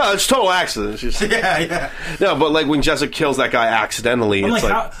guy. No, it's total accident. She's, yeah. no, but like when Jessica kills that guy accidentally, I'm it's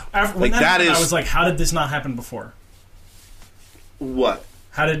like, when that happened, is. I was like, how did this not happen before? What?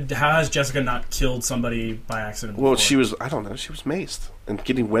 How has Jessica not killed somebody by accident before? Well, she was, I don't know, she was maced and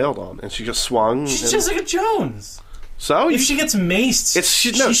getting wailed on, and she just swung. She's Jessica Jones. So if she gets maced,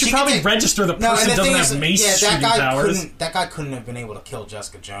 she should probably register the person who doesn't have mace shooting powers. That guy couldn't have been able to kill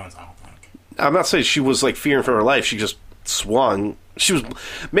Jessica Jones, I don't think. I'm not saying she was like fearing for her life. She just swung. She was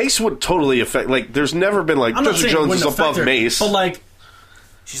mace would totally affect. Like, there's never been like Jessica Jones is above her, mace, but like.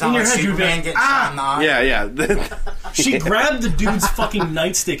 She's in your head, you'd be like, yeah. She grabbed the dude's fucking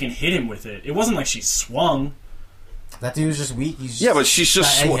nightstick and hit him with it. It wasn't like she swung. That dude was just weak. But she's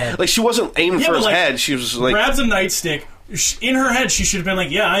just like she wasn't aiming for his head. She was like grabs a nightstick. In her head, she should have been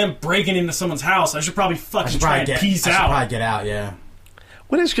like, "Yeah, I am breaking into someone's house. I should probably fucking try and peace out. I should probably get out." Yeah.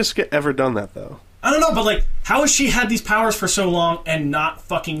 When has Jessica ever done that though? I don't know, but like, how has she had these powers for so long and not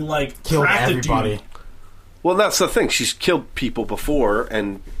fucking like killed cracked everybody? A dude? Well, that's the thing. She's killed people before,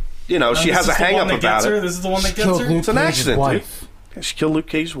 and you know she has a hang up about it. This is the one that gets her. It's an accident, dude. Yeah, she killed Luke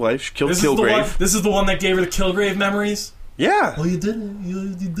Cage's wife. She killed Kilgrave. This is the one that gave her the Kilgrave memories. Yeah. Oh, you did it. You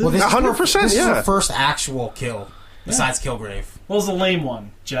did it. Well, 100%. This is her first actual kill besides Kilgrave. What was the lame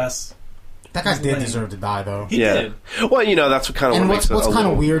one, Jess? That guy did deserve to die, though. He did. Well, you know, that's what kind of what's kind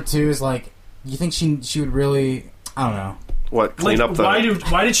of weird too is like, you think she would really? I don't know. What, clean up the?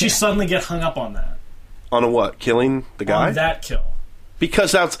 Why did she suddenly get hung up on that? On a what? Killing the guy? On that kill.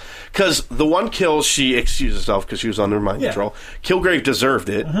 Because the one kill she excused herself because she was under mind control. Kilgrave deserved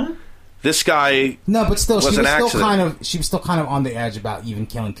it. Mm-hmm. This guy, no, but still, was she was still kind of on the edge about even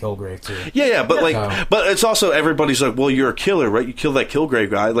killing Kilgrave too. Yeah, but but it's also everybody's like, well, you're a killer, right? You killed that Kilgrave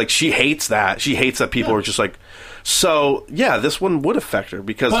guy. Like, she hates that. She hates that people are just like. So yeah, this one would affect her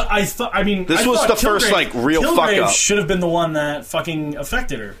because. But this was the first like real fuck up. Should have been the one that fucking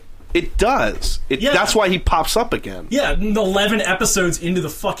affected her. It does. That's why he pops up again. Yeah, 11 episodes into the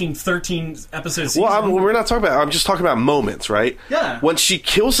fucking 13 episode season. Well, we're not talking about. I'm just talking about moments, right? Yeah. When she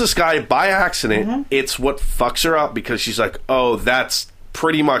kills this guy by accident, it's what fucks her up because she's like, "Oh, that's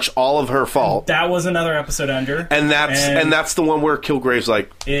pretty much all of her fault." That was another episode ender, and that's the one where Kilgrave's like,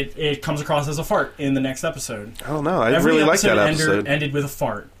 it comes across as a fart in the next episode. I don't know. I really like that episode. Ender ended with a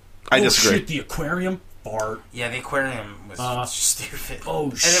fart. I disagree. Shit, the aquarium. Fart. Yeah, the aquarium was stupid. Oh,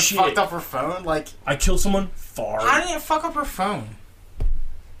 and shit. And it fucked up her phone. Like, I killed someone. Fart. How did it fuck up her phone?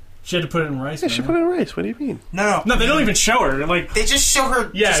 She had to put it in rice. Yeah, she put it in rice. What do you mean? No, they don't even show her. Like, they just show her.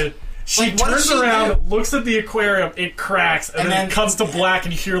 Yeah. She turns around, looks at the aquarium, it cracks, and then it cuts to black,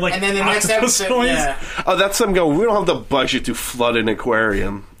 and you hear like. And then the next episode, oh, that's them going. We don't have the budget to flood an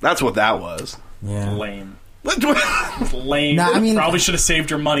aquarium. That's what that was. Yeah. Lame. Lame. Nah, I mean, probably should have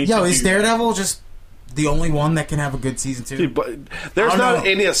saved your money. Yo, is Daredevil just the only one that can have a good season 2? Dude, but there's not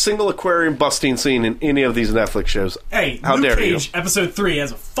a single aquarium busting scene in any of these Netflix shows. Hey, how Luke dare Cage, you? Episode 3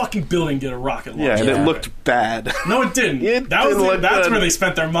 has a fucking building get a rocket launcher. Yeah, and it looked bad. No, it didn't. That's where they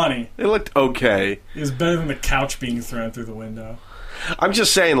spent their money. It looked okay. It was better than the couch being thrown through the window. I'm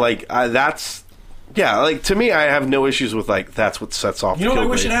just saying, like, that's... Yeah, like, to me, I have no issues with, like, that's what sets off You know what I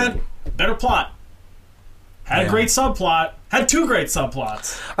wish it had? Better plot. Had a great subplot. Had 2 great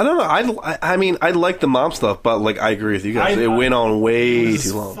subplots. I don't know. I mean, I like the mom stuff, but like I agree with you guys. It went on way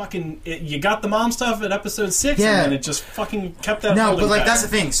too long. You got the mom stuff at episode 6, and then it just fucking kept that. No, but like that's the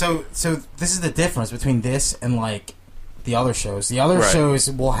thing. So this is the difference between this and like the other shows. The other shows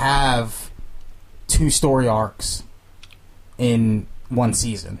will have 2 story arcs in one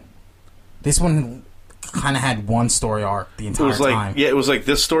season. This one kind of had one story arc the entire time. Yeah, it was like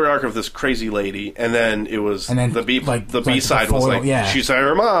this story arc of this crazy lady, and then it was the B side was like she's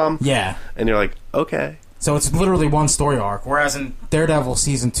her mom. Yeah, and you're like, okay. So it's literally one story arc. Whereas in Daredevil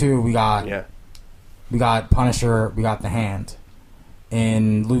season 2, we got Punisher, we got the Hand.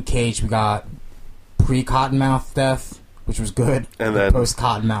 In Luke Cage, we got pre-Cottonmouth death, which was good, and then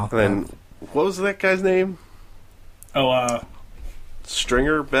post-Cottonmouth. And then what was that guy's name?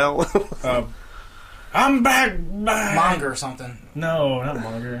 Stringer Bell. I'm back. Monger or something. No, not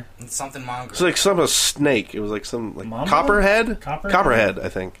Monger. It's something Monger. It's like a snake. It was like some like Mamba? Copperhead. Copperhead? Copperhead, I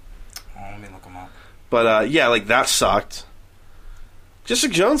think. Oh, let me look him up. But yeah, like that sucked.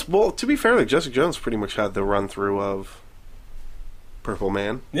 Jessica Jones. Well, to be fair, like Jessica Jones pretty much had the run through of Purple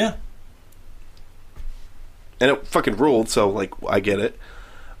Man, Yeah. and it fucking ruled. So like, I get it.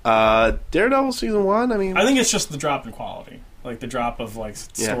 Daredevil season 1. I mean, I think it's just the drop in quality. Like the drop of like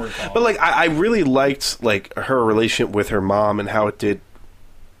story quality. but like I really liked like her relationship with her mom and how it did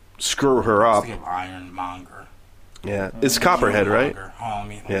screw her up. Think of Ironmonger. Yeah, it's Copperhead, right? Monger. Oh, let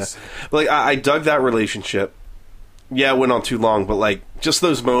me Yeah, see. like I dug that relationship. Yeah, it went on too long, but like just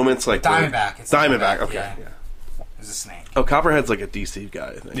those moments, like Diamondback. It's Diamondback. Okay, yeah. It's a snake. Oh, Copperhead's like a DC guy,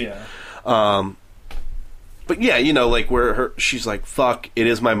 I think. Yeah. But yeah, you know, like where she's like, "Fuck, it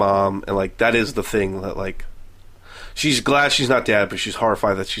is my mom," and like that is the thing that like she's glad she's not dead, but she's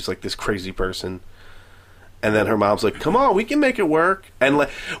horrified that she's like this crazy person. And then her mom's like, "Come on, we can make it work," and like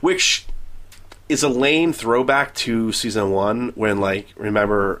which is a lame throwback to season 1 when like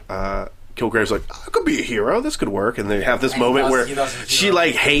remember Kilgrave's like, "I could be a hero. This could work," and they have this And moment where he does she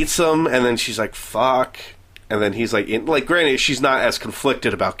like hates him, and then she's like, "Fuck." And then he's like, granted, she's not as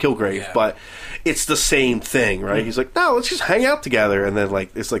conflicted about Kilgrave, but it's the same thing, right? He's like, no, let's just hang out together. And then,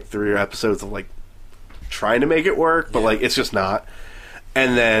 like, it's like 3 episodes of, like, trying to make it work, but, like, it's just not.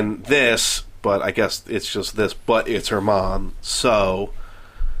 And then this, but I guess it's just this, but it's her mom, so.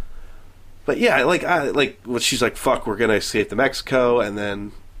 But yeah, when she's like, fuck, we're gonna escape to Mexico, and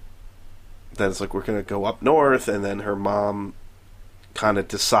then it's like, we're gonna go up north, and then her mom kind of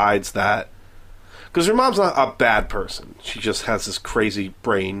decides that. Because her mom's not a bad person. She just has this crazy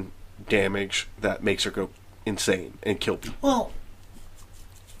brain damage that makes her go insane and kill people. Well,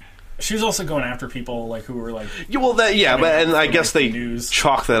 she was also going after people like who were like. Yeah, well, but and I guess they news.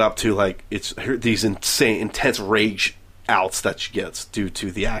 chalk that up to like it's these insane, intense rage outs that she gets due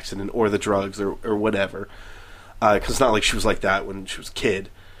to the accident or the drugs or whatever. Because it's not like she was like that when she was a kid,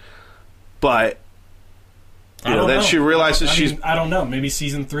 but. You know, then she realizes I don't know. Maybe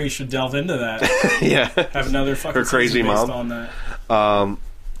season 3 should delve into that. Yeah, have another fucking her crazy season based mom on that.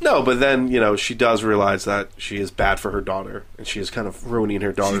 No, but then she does realize that she is bad for her daughter, and she is kind of ruining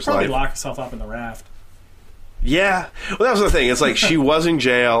her daughter's She'd probably life. lock herself up in the raft. Yeah, well, that was the thing. It's like she was in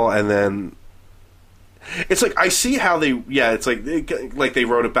jail, and then it's like I see how they. Yeah, it's like they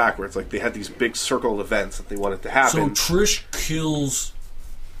wrote it backwards. Like they had these big circle events that they wanted to happen. So Trish kills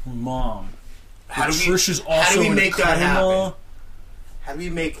her mom. How do Trish is also in make a that coma. happen? How do we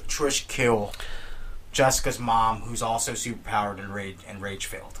make Trish kill Jessica's mom, who's also superpowered and rage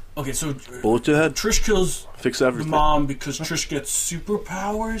filled? Okay, so Bullet to the head. Trish kills Fix the everything. mom because Trish gets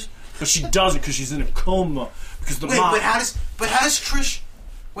superpowers, but she doesn't because she's in a coma. Because the mom. But how does Trish?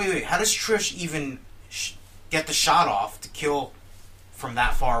 Wait. How does Trish even get the shot off to kill from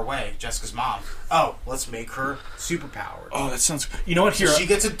that far away Jessica's mom? Oh, let's make her superpowered. Oh, that sounds. You know what? Here, she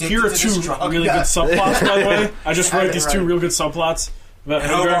gets addicted here are to two this drug. really good subplots. By the way, I just wrote these 2 right. real good subplots about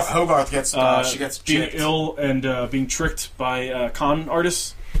And Hogarth. Hogarth gets she gets being chipped. ill and being tricked by con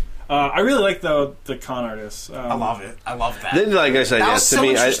artists. I really like the con artists. I love it. I love that. Then, like I said, That yeah, was to so me,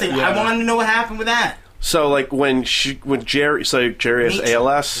 interesting. I wanted to know what happened with that. so like when Jerry, Jerry has Meech. Is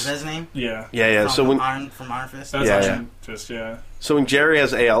ALS. that his name? Yeah, Yeah. From So when Iron Fist. that's Yeah, Iron Fist. Yeah. So when Jerry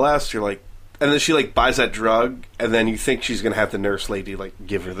has ALS, you're like, and then she like buys that drug, and then you think she's gonna have the nurse lady like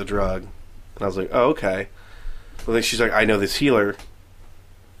give her the drug, and I was like, oh okay. But then she's like, I know this healer,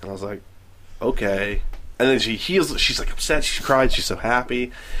 and I was like, okay. And then she heals. She's like upset. She cried. She's so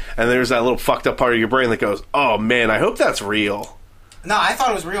happy, and there's that little fucked up part of your brain that goes, oh man, I hope that's real. No, I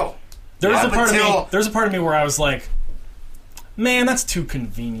thought it was real. There's Yeah, a part of me. until- There's a part of me where I was like, man, that's too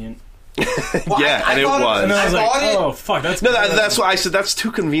convenient. Well, Yeah, and it thought was. And then I was like, thought it- oh fuck, that's No, that's why I said that's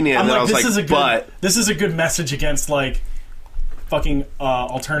too convenient. I'm and then like, I was this is a like, good. but This is a good message against like fucking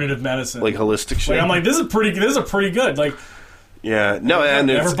alternative medicine. like holistic shit. Like, I'm like, this is pretty good. Like, yeah, no, and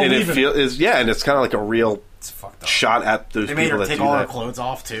Never it's, and it believe it. feels and it's kind of like a real It's fucked up. shot at those They made people her that take do all her that. clothes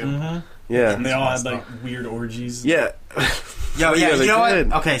off too. Yeah, and they all had messed like up. weird orgies. yeah. Yo, Yeah, yeah, they you know did.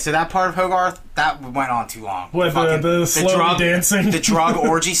 what? Okay, so that part of Hogarth that went on too long. What, Fucking- the slowly dancing? the drug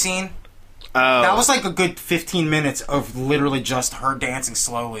orgy scene. Oh. That was like a good 15 minutes of literally just her dancing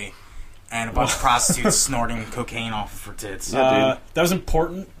slowly, and a bunch of prostitutes snorting cocaine off of her tits. Yeah, dude. That was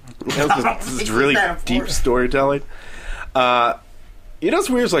important. This is really deep storytelling. You know what's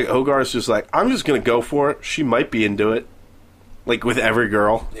weird is like Hogarth's just like, I'm just gonna go for it. She might be into it, like with every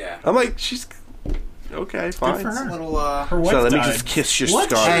girl. Yeah. I'm like, she's okay, fine. for her. Little, Her wife So let me died. just kiss your What?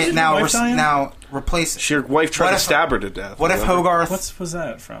 scar. Hey, Did now, your wife die in? now, replace. Your wife tried What to if- stab her to death. What if remember? Hogarth? What was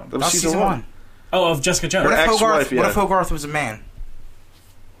that from? That was That's season 1. Oh, of Jessica Jones. What if ex-wife, Hogarth? yeah. What if Hogarth was a man?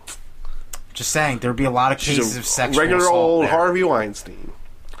 Just saying, there'd be a lot of cases She's a of sexual regular assault old there. Harvey Weinstein.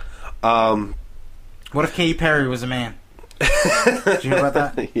 What if Katy Perry was a man? Did you hear about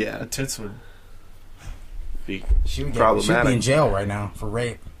that? Yeah, Tits would. be She would be problematic. in jail right now for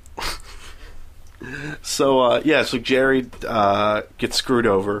rape. So so Jerry gets screwed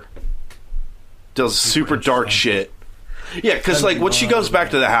over, does super dark shit. Yeah, because like when she goes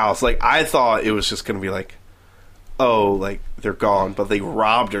back to the house, like I thought it was just gonna be like, oh, like they're gone, but they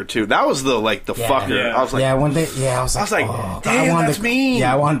robbed her too. That was the fucker. Yeah. I was like, I was like, damn, I wanted that's to, mean.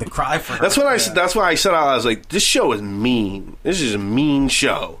 Yeah, I wanted to cry for her. That's what That's why I said I was like, this show is mean. This is a mean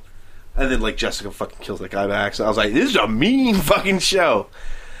show. And then like Jessica fucking kills that guy by accident. I was like, this is a mean fucking show.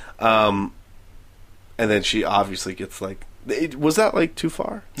 And then she obviously gets like, was that like too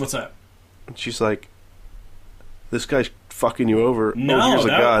far? What's that? And she's like, this guy's fucking you over. No, oh, here's a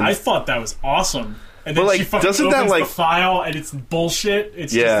gun. I thought that was awesome. And then But, like, she fucking doesn't opens that, like- the file and it's bullshit.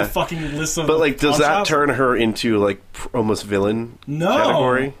 It's Yeah. just a fucking list of. But like, does pawn that shops. turn her into like almost villain No.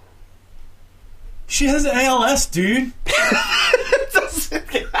 category? She has ALS, dude.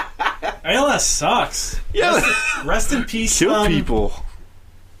 ALS sucks. Yeah, Rest in peace, kill people.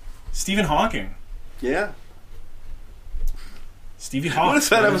 Stephen Hawking. Yeah. Stevie What Hawking. if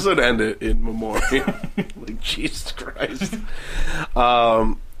that episode ended in memoriam? Like Jesus Christ.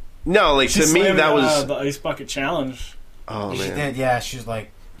 No, like She to me slammed, that was. the ice bucket challenge. Oh She man. did, yeah. She was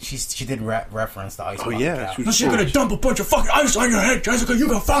like, she did reference the ice. Oh bucket yeah. couch. She Unless was you're gonna dump a bunch of fucking ice on your head, Jessica, you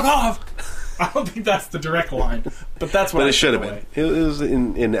can fuck off. I don't think that's the direct line, but that's what. But I it should have took been. away. It was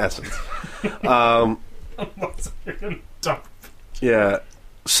in essence. Unless you're gonna dump. Yeah.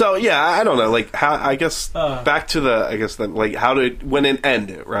 So yeah, I don't know. Like how I guess back to how did when it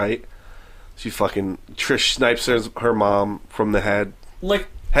ended, right? She fucking Trish snipes her mom from the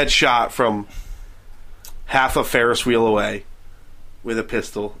headshot from half a Ferris wheel away with a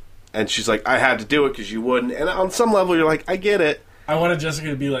pistol, and she's like, "I had to do it because you wouldn't." And on some level, you're like, "I get it." I wanted Jessica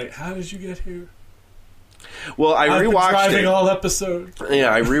to be like, "How did you get here?" Well, I I've been rewatched driving it. all episode.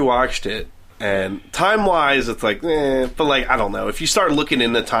 Yeah, I rewatched it, and time wise, it's like, but like I don't know. If you start looking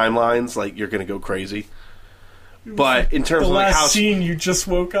into timelines, like you're gonna go crazy. But in terms The of like last how, scene, you just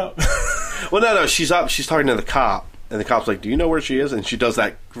woke up. well, no, she's up. She's talking to the cop, and the cop's like, "Do you know where she is?" And she does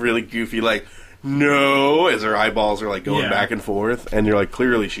that really goofy, like, "No," as her eyeballs are like going Yeah. back and forth, and you're like,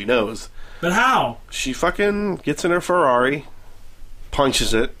 clearly she knows. But how? She fucking gets in her Ferrari,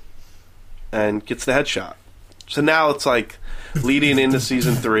 punches it, and gets the headshot. So now it's like leading into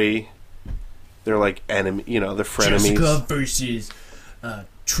season 3. They're like enemy, they're frenemies. Jessica versus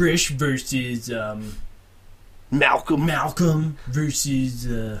Trish versus Malcolm. Malcolm versus.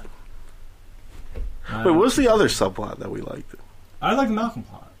 Wait, what's the other subplot that we liked? I like the Malcolm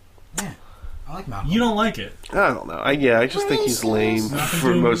plot. Yeah, I like Malcolm. You don't like it. I don't know. I just think he's lame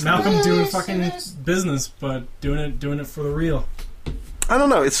for most. Malcolm doing fucking business, but doing it for the real. I don't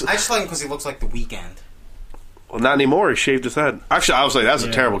know. It's I just like him because he looks like The Weeknd. well, not anymore. He shaved his head. Actually, I was like, that's a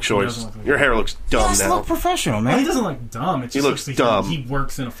Yeah, terrible he choice. doesn't look like Your hair looks dumb Just now. look professional, Well, he man. doesn't look dumb. It just looks like dumb. He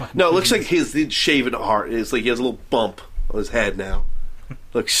works in a fucking. No, it looks like business. his shaven heart is like he has a little bump on his head now.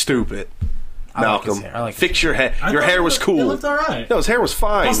 Looks stupid. I like his Malcolm, hair. I like fix your hair. I Your thought hair it was looked- cool. It looked alright. No, his hair was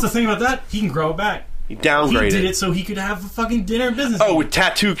fine. Plus, the thing about that, he can grow it back. He He downgraded. did it so he could have a fucking dinner business. Oh, meeting. with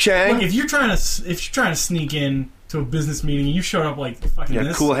Tattoo Chang? Look, if you're trying to sneak in to a business meeting and you showed up like fucking Yeah,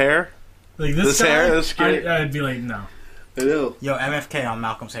 this, cool hair. like this guy, hair, this kid. I'd be like, no. I know. Yo, MFK on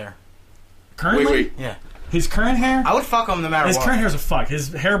Malcolm's hair. Currently, Wait. Yeah. his current hair, I would fuck him no matter his what. current hair's a fuck.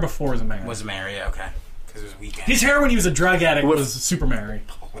 His hair before was a man. Was Mary, yeah, okay. Because it was Weeknd. His hair when he was a drug addict What- was super Mary.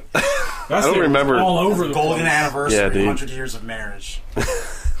 I don't remember. All over the Golden place. anniversary, Yeah, dude. 100 years of marriage.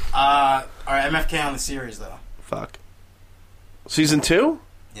 Alright, MFK on the series, though. Fuck. Season 2?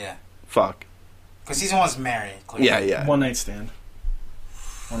 Yeah. Fuck. Because season 1's Mary, clearly. Yeah. One night stand.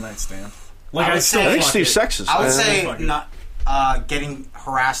 One night stand. Like I I would still say- I think fuck Steve it. Sexes. I would man. say fuck it. not getting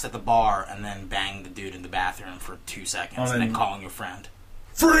harassed at the bar and then bang the dude in the bathroom for 2 seconds Oh, and then then- calling your friend.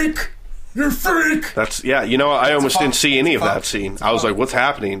 Freak! You're a freak! That's I almost fuck. didn't see any of Fuck. that scene. I was like, what's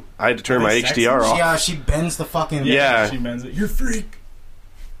happening? I had to turn my Are they sexy? HDR off. She bends the fucking. Yeah. She mends it. You're a freak.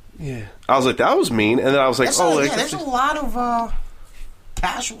 Yeah. I was like, that was mean. And then I was like, there's a lot of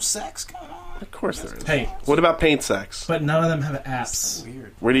casual sex going on. of course there is. Hey, What about paint sex? but none of them have apps.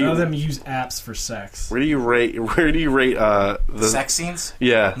 Weird. Where do None of you them use apps for sex. where do you rate the Sex scenes?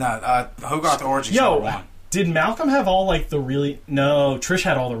 Yeah. No, Hogarth Origins Yo, number 1. did Malcolm have all like the really? No, Trish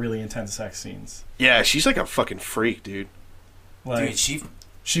had all the really intense sex scenes. Yeah, she's like a fucking freak, dude. Like, Dude, she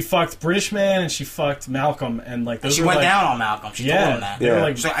She fucked British Man and she fucked Malcolm, and like those She were went like, down on Malcolm. She told him that. They were Yeah.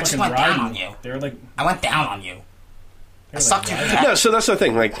 like She's like, I just fucking went down riding. on you. They were like, I went down on you. I like, sucked your right. dick. No, so that's the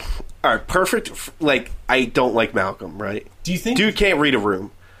thing. Like, all right, perfect. Like, I don't like Malcolm, right? do you think? Dude can't read a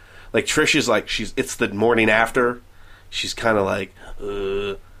room. Like, Trish is like, it's the morning after. She's kind of like,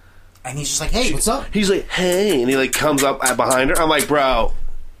 And he's just like, hey, what's up? He's like, hey, and he like comes up behind her. I'm like, bro,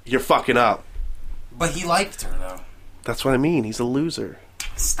 you're fucking up. But he liked her, though. That's what I mean. He's a loser.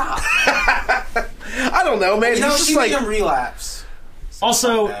 Stop. I don't know, man. You know, He's she just like, made him relapse.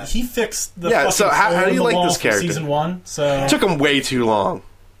 Also, Like that. he fixed the Yeah, fucking so how hole do in you the like wall this for character? season 1. So took him way too long.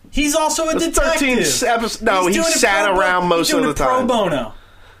 he's also a It's detective. 13 episodes. No, He's he doing it sat pro bono. around most He's doing of the it pro time. bono.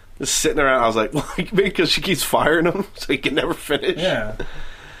 Just sitting around. I was like, well, maybe because she keeps firing him, so he can never finish. Yeah,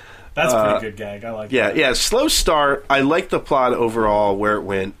 that's a pretty good gag. I like. Yeah, that. yeah. Slow start. I like the plot overall where it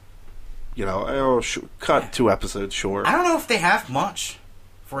went. You know, cut 2 episodes short. I don't know if they have much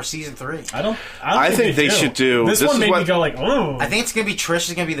for season 3. I think they should do- This this one is made me what- go like, oh. I think it's going to be Trish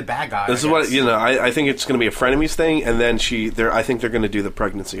is going to be the bad guy. This is what you know. I think it's going to be a frenemies thing, and then I think they're going to do the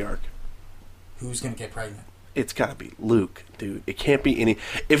pregnancy arc. Who's going to get pregnant? It's got to be Luke, dude. It can't be any.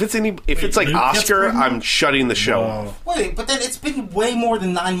 If it's like Luke gets Oscar, pregnant? I'm shutting the show Whoa. off. Wait, but then it's been way more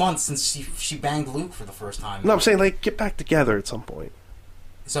than 9 months since she banged Luke for the first time. No, I'm saying like get back together at some point.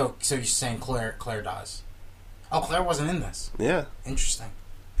 So you're saying Claire dies? Oh, Claire wasn't in this. Yeah, Interesting.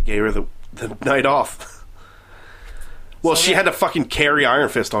 gave her the night off. Well, So, she yeah. had to fucking carry Iron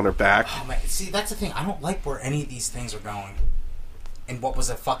Fist on her back. Oh man, see that's the thing. I don't like where any of these things are going. And what was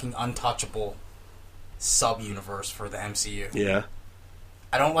a fucking untouchable sub-universe for the MCU. Yeah.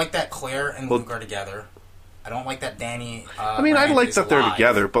 I don't like that Claire and Well- Luke are together. I don't like that Danny. I mean, I Rand like is that they're alive.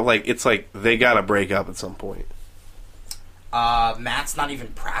 together, but like it's like they got to break up at some point. Matt's not even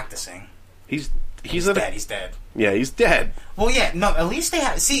practicing. He's He's at dead. He's dead. yeah, he's dead. Well, yeah, no. At least they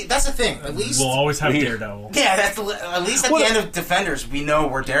have. See, that's the thing. At least We'll always have We- Daredevil. yeah, that's at least at What- the end of Defenders, we know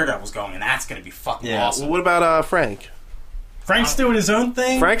where Daredevil's going, and that's going to be fucking awesome. Well, what about Frank? Frank's doing his own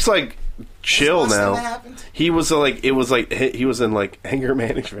thing. Frank's like chill What's the now. thing that happened? He was he was in like anger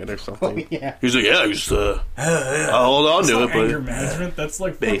management or something. Yeah. He was like, yeah, he's I'll hold on That's to not it, anger but management. That's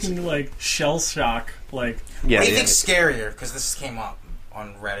like Basically. fucking like shell shock. Like yeah, What do you yeah. think's scarier? Because this came up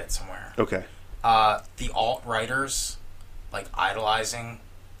on Reddit somewhere. Okay. The alt writers like idolizing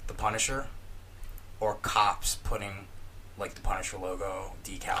the Punisher, or cops putting like the Punisher logo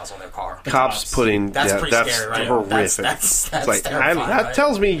decals on their car. Cops putting That's pretty that's scary, right? horrific. That's It's like terrifying, that right?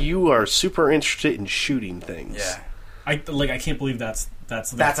 tells me you are super interested in shooting things. Yeah. I can't believe that's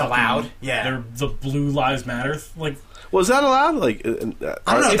That's fucking- allowed? Yeah. They're the Blue Lives Matter. Like Was that allowed? Like, I don't know.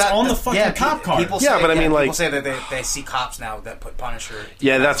 It's on the fucking cop car. People Yeah, say, but I mean, people like- say that they see cops now that put Punisher.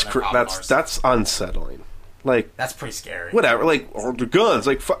 yeah, decals that's on their cop cars. that's unsettling. Like, That's pretty scary. whatever. Like, or the guns.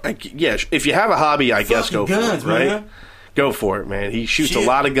 Like, yeah. If you have a hobby, I guess go Fucking for guns, it, right? man. Go for it, man. He shoots a Shit.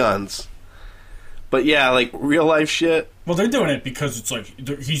 lot of guns. But yeah, like real life shit. well, they're doing it because it's like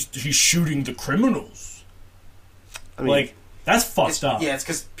he's shooting the criminals. I mean, Like that's fucked It's, up. yeah, it's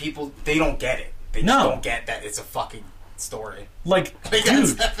because people they don't get it. They just No. don't get that it's a fucking story. Like Like, that's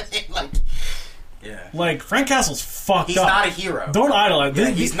dude, the thing. Like, yeah, like Frank Castle's fucked he's up. not a hero. Don't idolize. Yeah,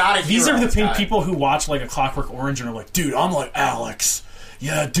 he's not a These hero, are the this guy. people who watch like a Clockwork Orange and are like, dude, I'm like Alex.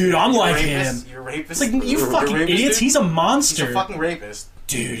 Yeah, dude, I'm like him. You're a rapist. It's like you You're a fucking rapist, idiots. dude? He's a He's monster. a fucking rapist.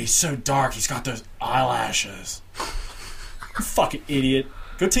 Dude, he's so dark. He's got those eyelashes. You fucking idiot.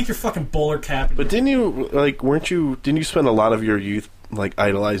 Go take your fucking bowler cap. And but didn't you spend a lot of your youth like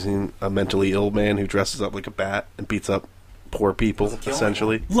idolizing a mentally ill man who dresses up like a bat and beats up poor people, Doesn't kill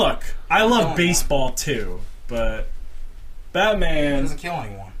essentially? look, I love on, baseball too, but He Batman, doesn't kill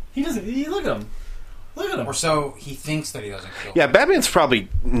anyone, he doesn't. Look at him. Look at him. or so he thinks that he doesn't kill. Yeah, Batman's probably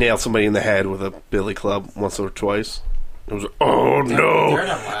nailed somebody in the head with a billy club once or twice. It was, oh no,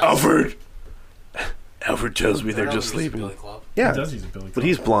 Daredevil has. Alfred. Alfred tells me they're Daredevil just uses sleeping. Billy Club. Yeah, He does use a billy but club.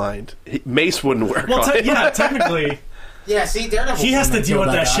 he's blind. Mace wouldn't work Well, on it. yeah, technically, Yeah, see, Daredevil. he has to wouldn't deal kill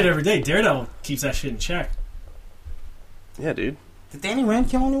with that guy. shit every day. Daredevil keeps that shit in check. Yeah, dude. Did Danny Rand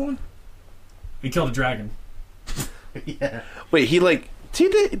kill anyone? He killed a dragon. Yeah. Wait,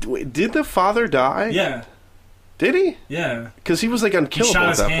 did the father die? Yeah, Did he? yeah. Because he was like He unkillable shot at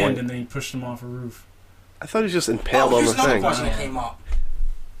his that hand point. and then he pushed him off a roof. I thought he was just impaled Oh, on here's the another thing. question that came up.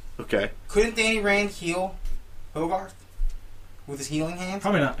 Okay. Couldn't Danny Rand heal Hogarth with his healing hand?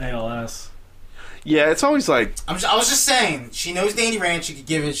 Probably not ALS. Yeah, it's always like I was just saying. She knows Danny Rand. She could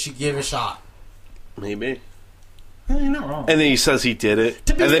give it. She give it a shot. maybe. You're not wrong. And then he says he did it,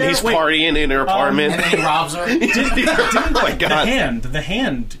 To be and then fair- he's wait. partying in her apartment. And then he robs her. Oh my god! The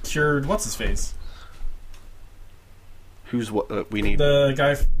hand cured what's his face. Who's what? We need. The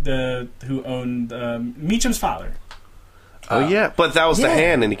guy who owned Meacham's father. Oh yeah, but that was the Yeah.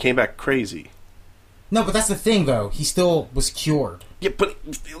 hand, and he came back crazy. No, but that's the thing, though. He still was cured. Yeah, but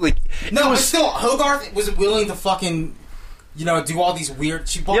like No, it but was still, Hogarth was willing to fucking, do all these weird.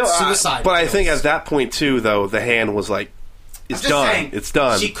 She bought suicide. But I pills. think at that point too, though, the hand was like, I'm "It's just done. saying, It's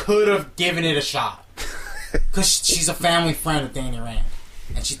done." She could have given it a shot because she's a family friend of Danny Rand,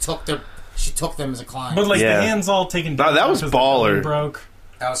 and she took them as a client. But like Yeah. the hand's all taken down. That was because the baller. bone broke.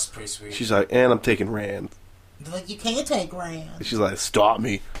 that was pretty sweet. She's like, "And I'm taking Rand." They're like, you can't take Rand. She's like, "Stop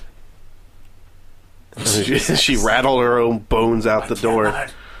me!" And she rattled her own bones out the door. All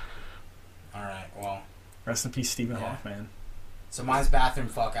right, well, Rest in peace, Stephen Yeah. Hoffman. so mine's bathroom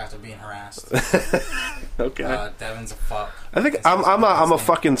fuck after being harassed. Okay, Devin's a fuck. I think I'm a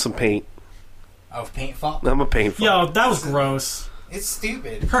fucking some paint. Oh, paint fuck. I'm a paint. Fuck. Yo, that was gross. It's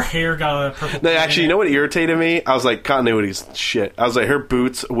stupid. Her hair got a purple. No, paint actually, in you it. know what irritated me? I was like, continuity's shit. I was like, her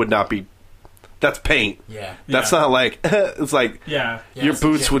boots would not be. That's paint. Yeah. That's Yeah. not like. It's like Yeah. Yeah, your it's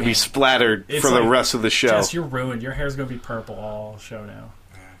boots legit would be paint. splattered It's for the like, rest of the show. Jess, you're ruined. Your hair's gonna be purple all show now.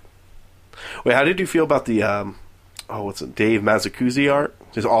 Wait, how did you feel about the what's it? Dave Mazzucchelli art?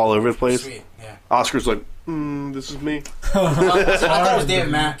 Just all over the place. Sweet. Yeah. Oscar's like, this is me. I thought it was David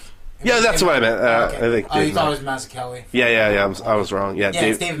Mack. Yeah, that's what I meant. Okay. I think. Oh, you Dave thought Mack. it was Mazzucchelli? Yeah. I was wrong. Yeah, Yeah,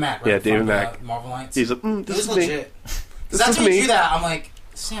 it's David Mack, right? Yeah, David From, Mack. Marvel Knights. He's like, It this was is me. legit. This That's is when you me. do that. I'm like,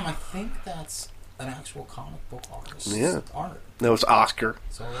 Sam, I think that's an actual comic book artist. Yeah. Art. No, it's Oscar.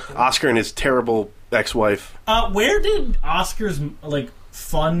 So look at Oscar and his terrible ex-wife. Where did Oscar's like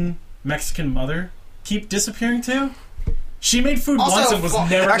fun Mexican mother keep disappearing to? She made food Also, once and was fuck-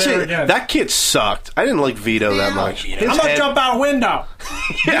 never there Actually, again. that kid sucked. I didn't like Vito that Yeah, much. Vito. His I'm gonna head- jump out a window.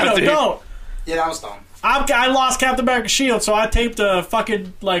 Yeah, No, dude. don't. Yeah, that was dumb. I lost Captain America's shield, so I taped a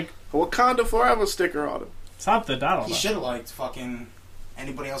fucking like Wakanda Forever sticker on him. something. I don't He know. should have liked fucking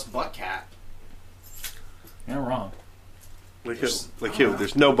anybody else but Cat. You're wrong. Like who? Like who?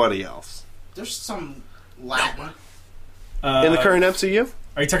 There's nobody else. There's some Latin. In the current MCU?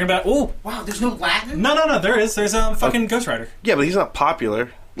 Are you talking about? Oh, Wow, there's no Latin? no. There is. There's fucking Ghost Rider. Yeah, but he's not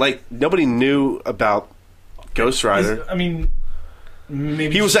popular. Like, nobody knew about Ghost Rider. I mean,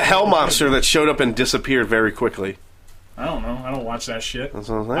 maybe He was a hell monster that showed up and disappeared very quickly. I don't know. I don't watch that shit. That's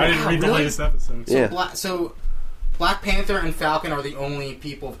what I was I like. didn't read the really? latest episodes. Yeah. So Black Panther and Falcon are the only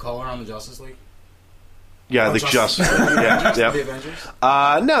people of color on the Justice League? Yeah, Oh, the Justice. Yeah, The yeah. Avengers?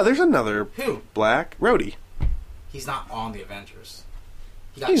 No, there's another Who? black Rhodey. He's not on the Avengers.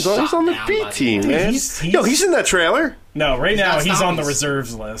 He got He's shot on the down B by team, Dude, man. he's- Yo, he's in that trailer. No, right He's now got he's on the stompies.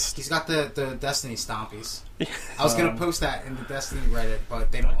 reserves list. He's got the Destiny Stompies. I was going to post that in the Destiny Reddit,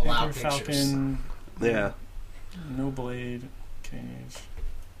 but they don't allow Panther, pictures. Falcon, Yeah. no Blade, Cage.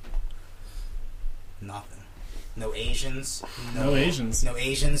 Nothing. No Asians. No Asians. No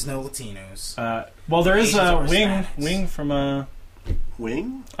Asians, no Latinos. Well, there is Asians or Wing. Hispanics. Wing from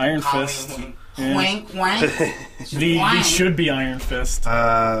Wing? Iron Colleen Fist. Wing. Yeah. Wank, wank. The Wang. should be Iron Fist.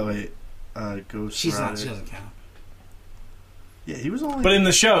 Wait. Ghost She's Rider. not. She doesn't count. Yeah, he was only. But in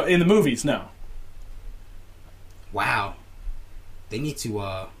the movies, no. Wow. They need to.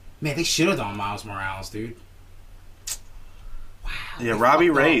 Man, they should have done Miles Morales, dude. Wow. yeah, they Robbie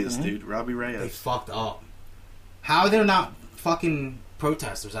fucked up. Reyes, dude. Robbie They Reyes. fucked up. How are there not fucking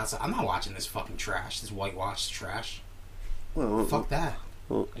protesters outside? I'm not watching this fucking trash. This whitewashed trash. Well, Fuck that.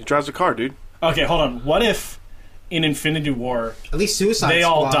 well, he drives a car, dude. Okay, hold on. What if in Infinity War At least Suicide They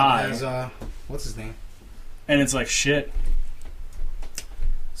Squad all die. has, what's his name? and it's like shit?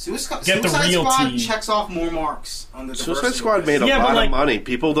 Suicide Get the real Squad team. checks off more marks on the Suicide diversity Squad list. made a Yeah, but, lot like- of money.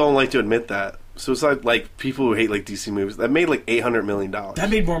 People don't like to admit that. Suicide, like, people who hate, like, DC movies, that made, like, $800 million. That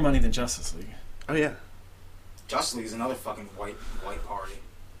made more money than Justice League. Oh, yeah. Justice League is another fucking white party.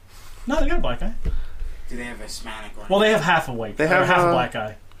 No, they got a black guy. Do they have Hispanic or Well, they have half a white. They or have, half a black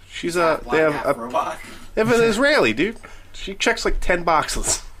guy. She's half they have black, a, half robot? they have an Israeli, dude. She checks, like, 10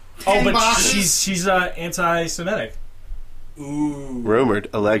 boxes. Oh, 10 but boxes? she's anti-Semitic. Ooh. Rumored,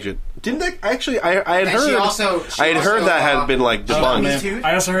 alleged. Didn't they, actually, I had And heard, she I had also, heard that had been, like, Oh, debunked. man. too?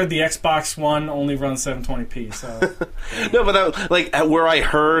 I also heard the Xbox One only runs 720p. So No, but that, like, where I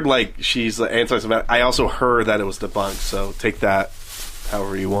heard, like, she's anti-Semitic, I also heard that it was debunked, so take that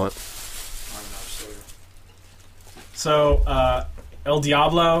however you want. So, El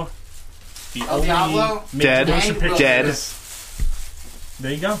Diablo, the El only Diablo? Dead. motion picture. Dead.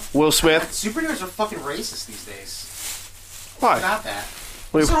 There you go. Will Smith? Superheroes are fucking racist these days. Why? About that.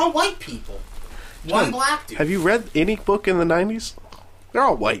 Wait, These are all white people. One black dude. have you read any book in the 90s? They're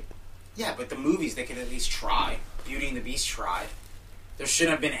all white. Yeah, but the movies, they could at least try. Beauty and the Beast tried. There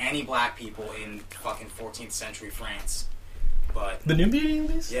shouldn't have been any black people in fucking 14th century France. But The new Beauty and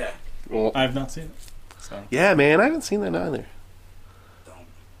the Beast? yeah, Well, I have not seen it. So. yeah, man, I haven't seen that either. don't.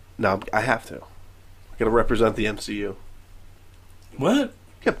 No, I have to. I gotta represent the MCU. What?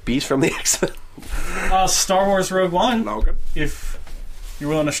 You got Beast from the X-Men. Star Wars Rogue One. Logan. If you're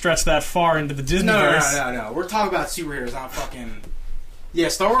willing to stretch that far into the Disneyverse. No. We're talking about superheroes, not fucking. Yeah,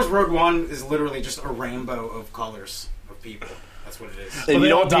 Star Wars Rogue One is literally just a rainbow of colors of people. That's what it is. And they you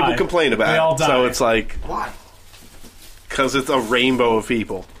know all what people die. complain about? They all die. So it's like, Why? because it's a rainbow of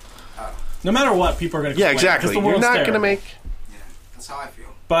people. No matter what, people are going to Yeah, complain. exactly. because the You're world's not going to terrible. make... Yeah, that's how I feel.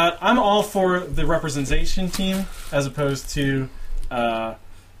 But I'm all for the representation team as opposed to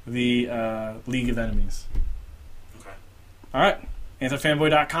the League of Enemies. Okay. All right.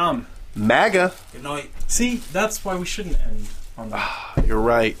 Antifanboy.com. MAGA. Good night. See, that's why we shouldn't end on that. You're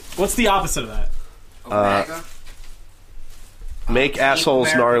right. What's the opposite of that? Omega. Make Keep assholes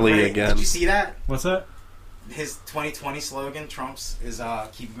America gnarly great. again. Did you see that? What's that? His 2020 slogan, Trump's, is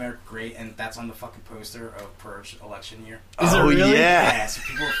 "Keep America Great," and that's on the fucking poster of Purge election year. Is it Oh, really? yeah. Yeah, so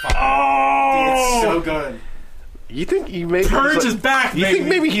people are fucking. Oh! Dude, it's so good. You think you maybe... Purge he's is like, back, You baby. think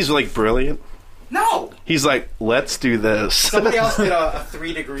maybe he's, like, brilliant? No. He's like, let's do this. Somebody else did a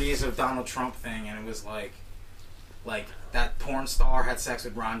 3 degrees of Donald Trump thing, and it was like that porn star had sex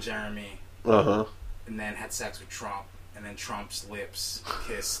with Ron Jeremy, Uh-huh. and then had sex with Trump, and then Trump's lips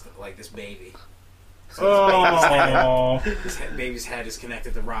kissed like this baby. So Oh, this baby's head is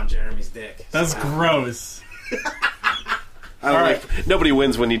connected to Ron Jeremy's dick. that's gross. I don't like, nobody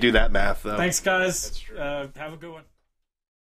wins when you do that math, though. Thanks, guys. That's true. Have a good one.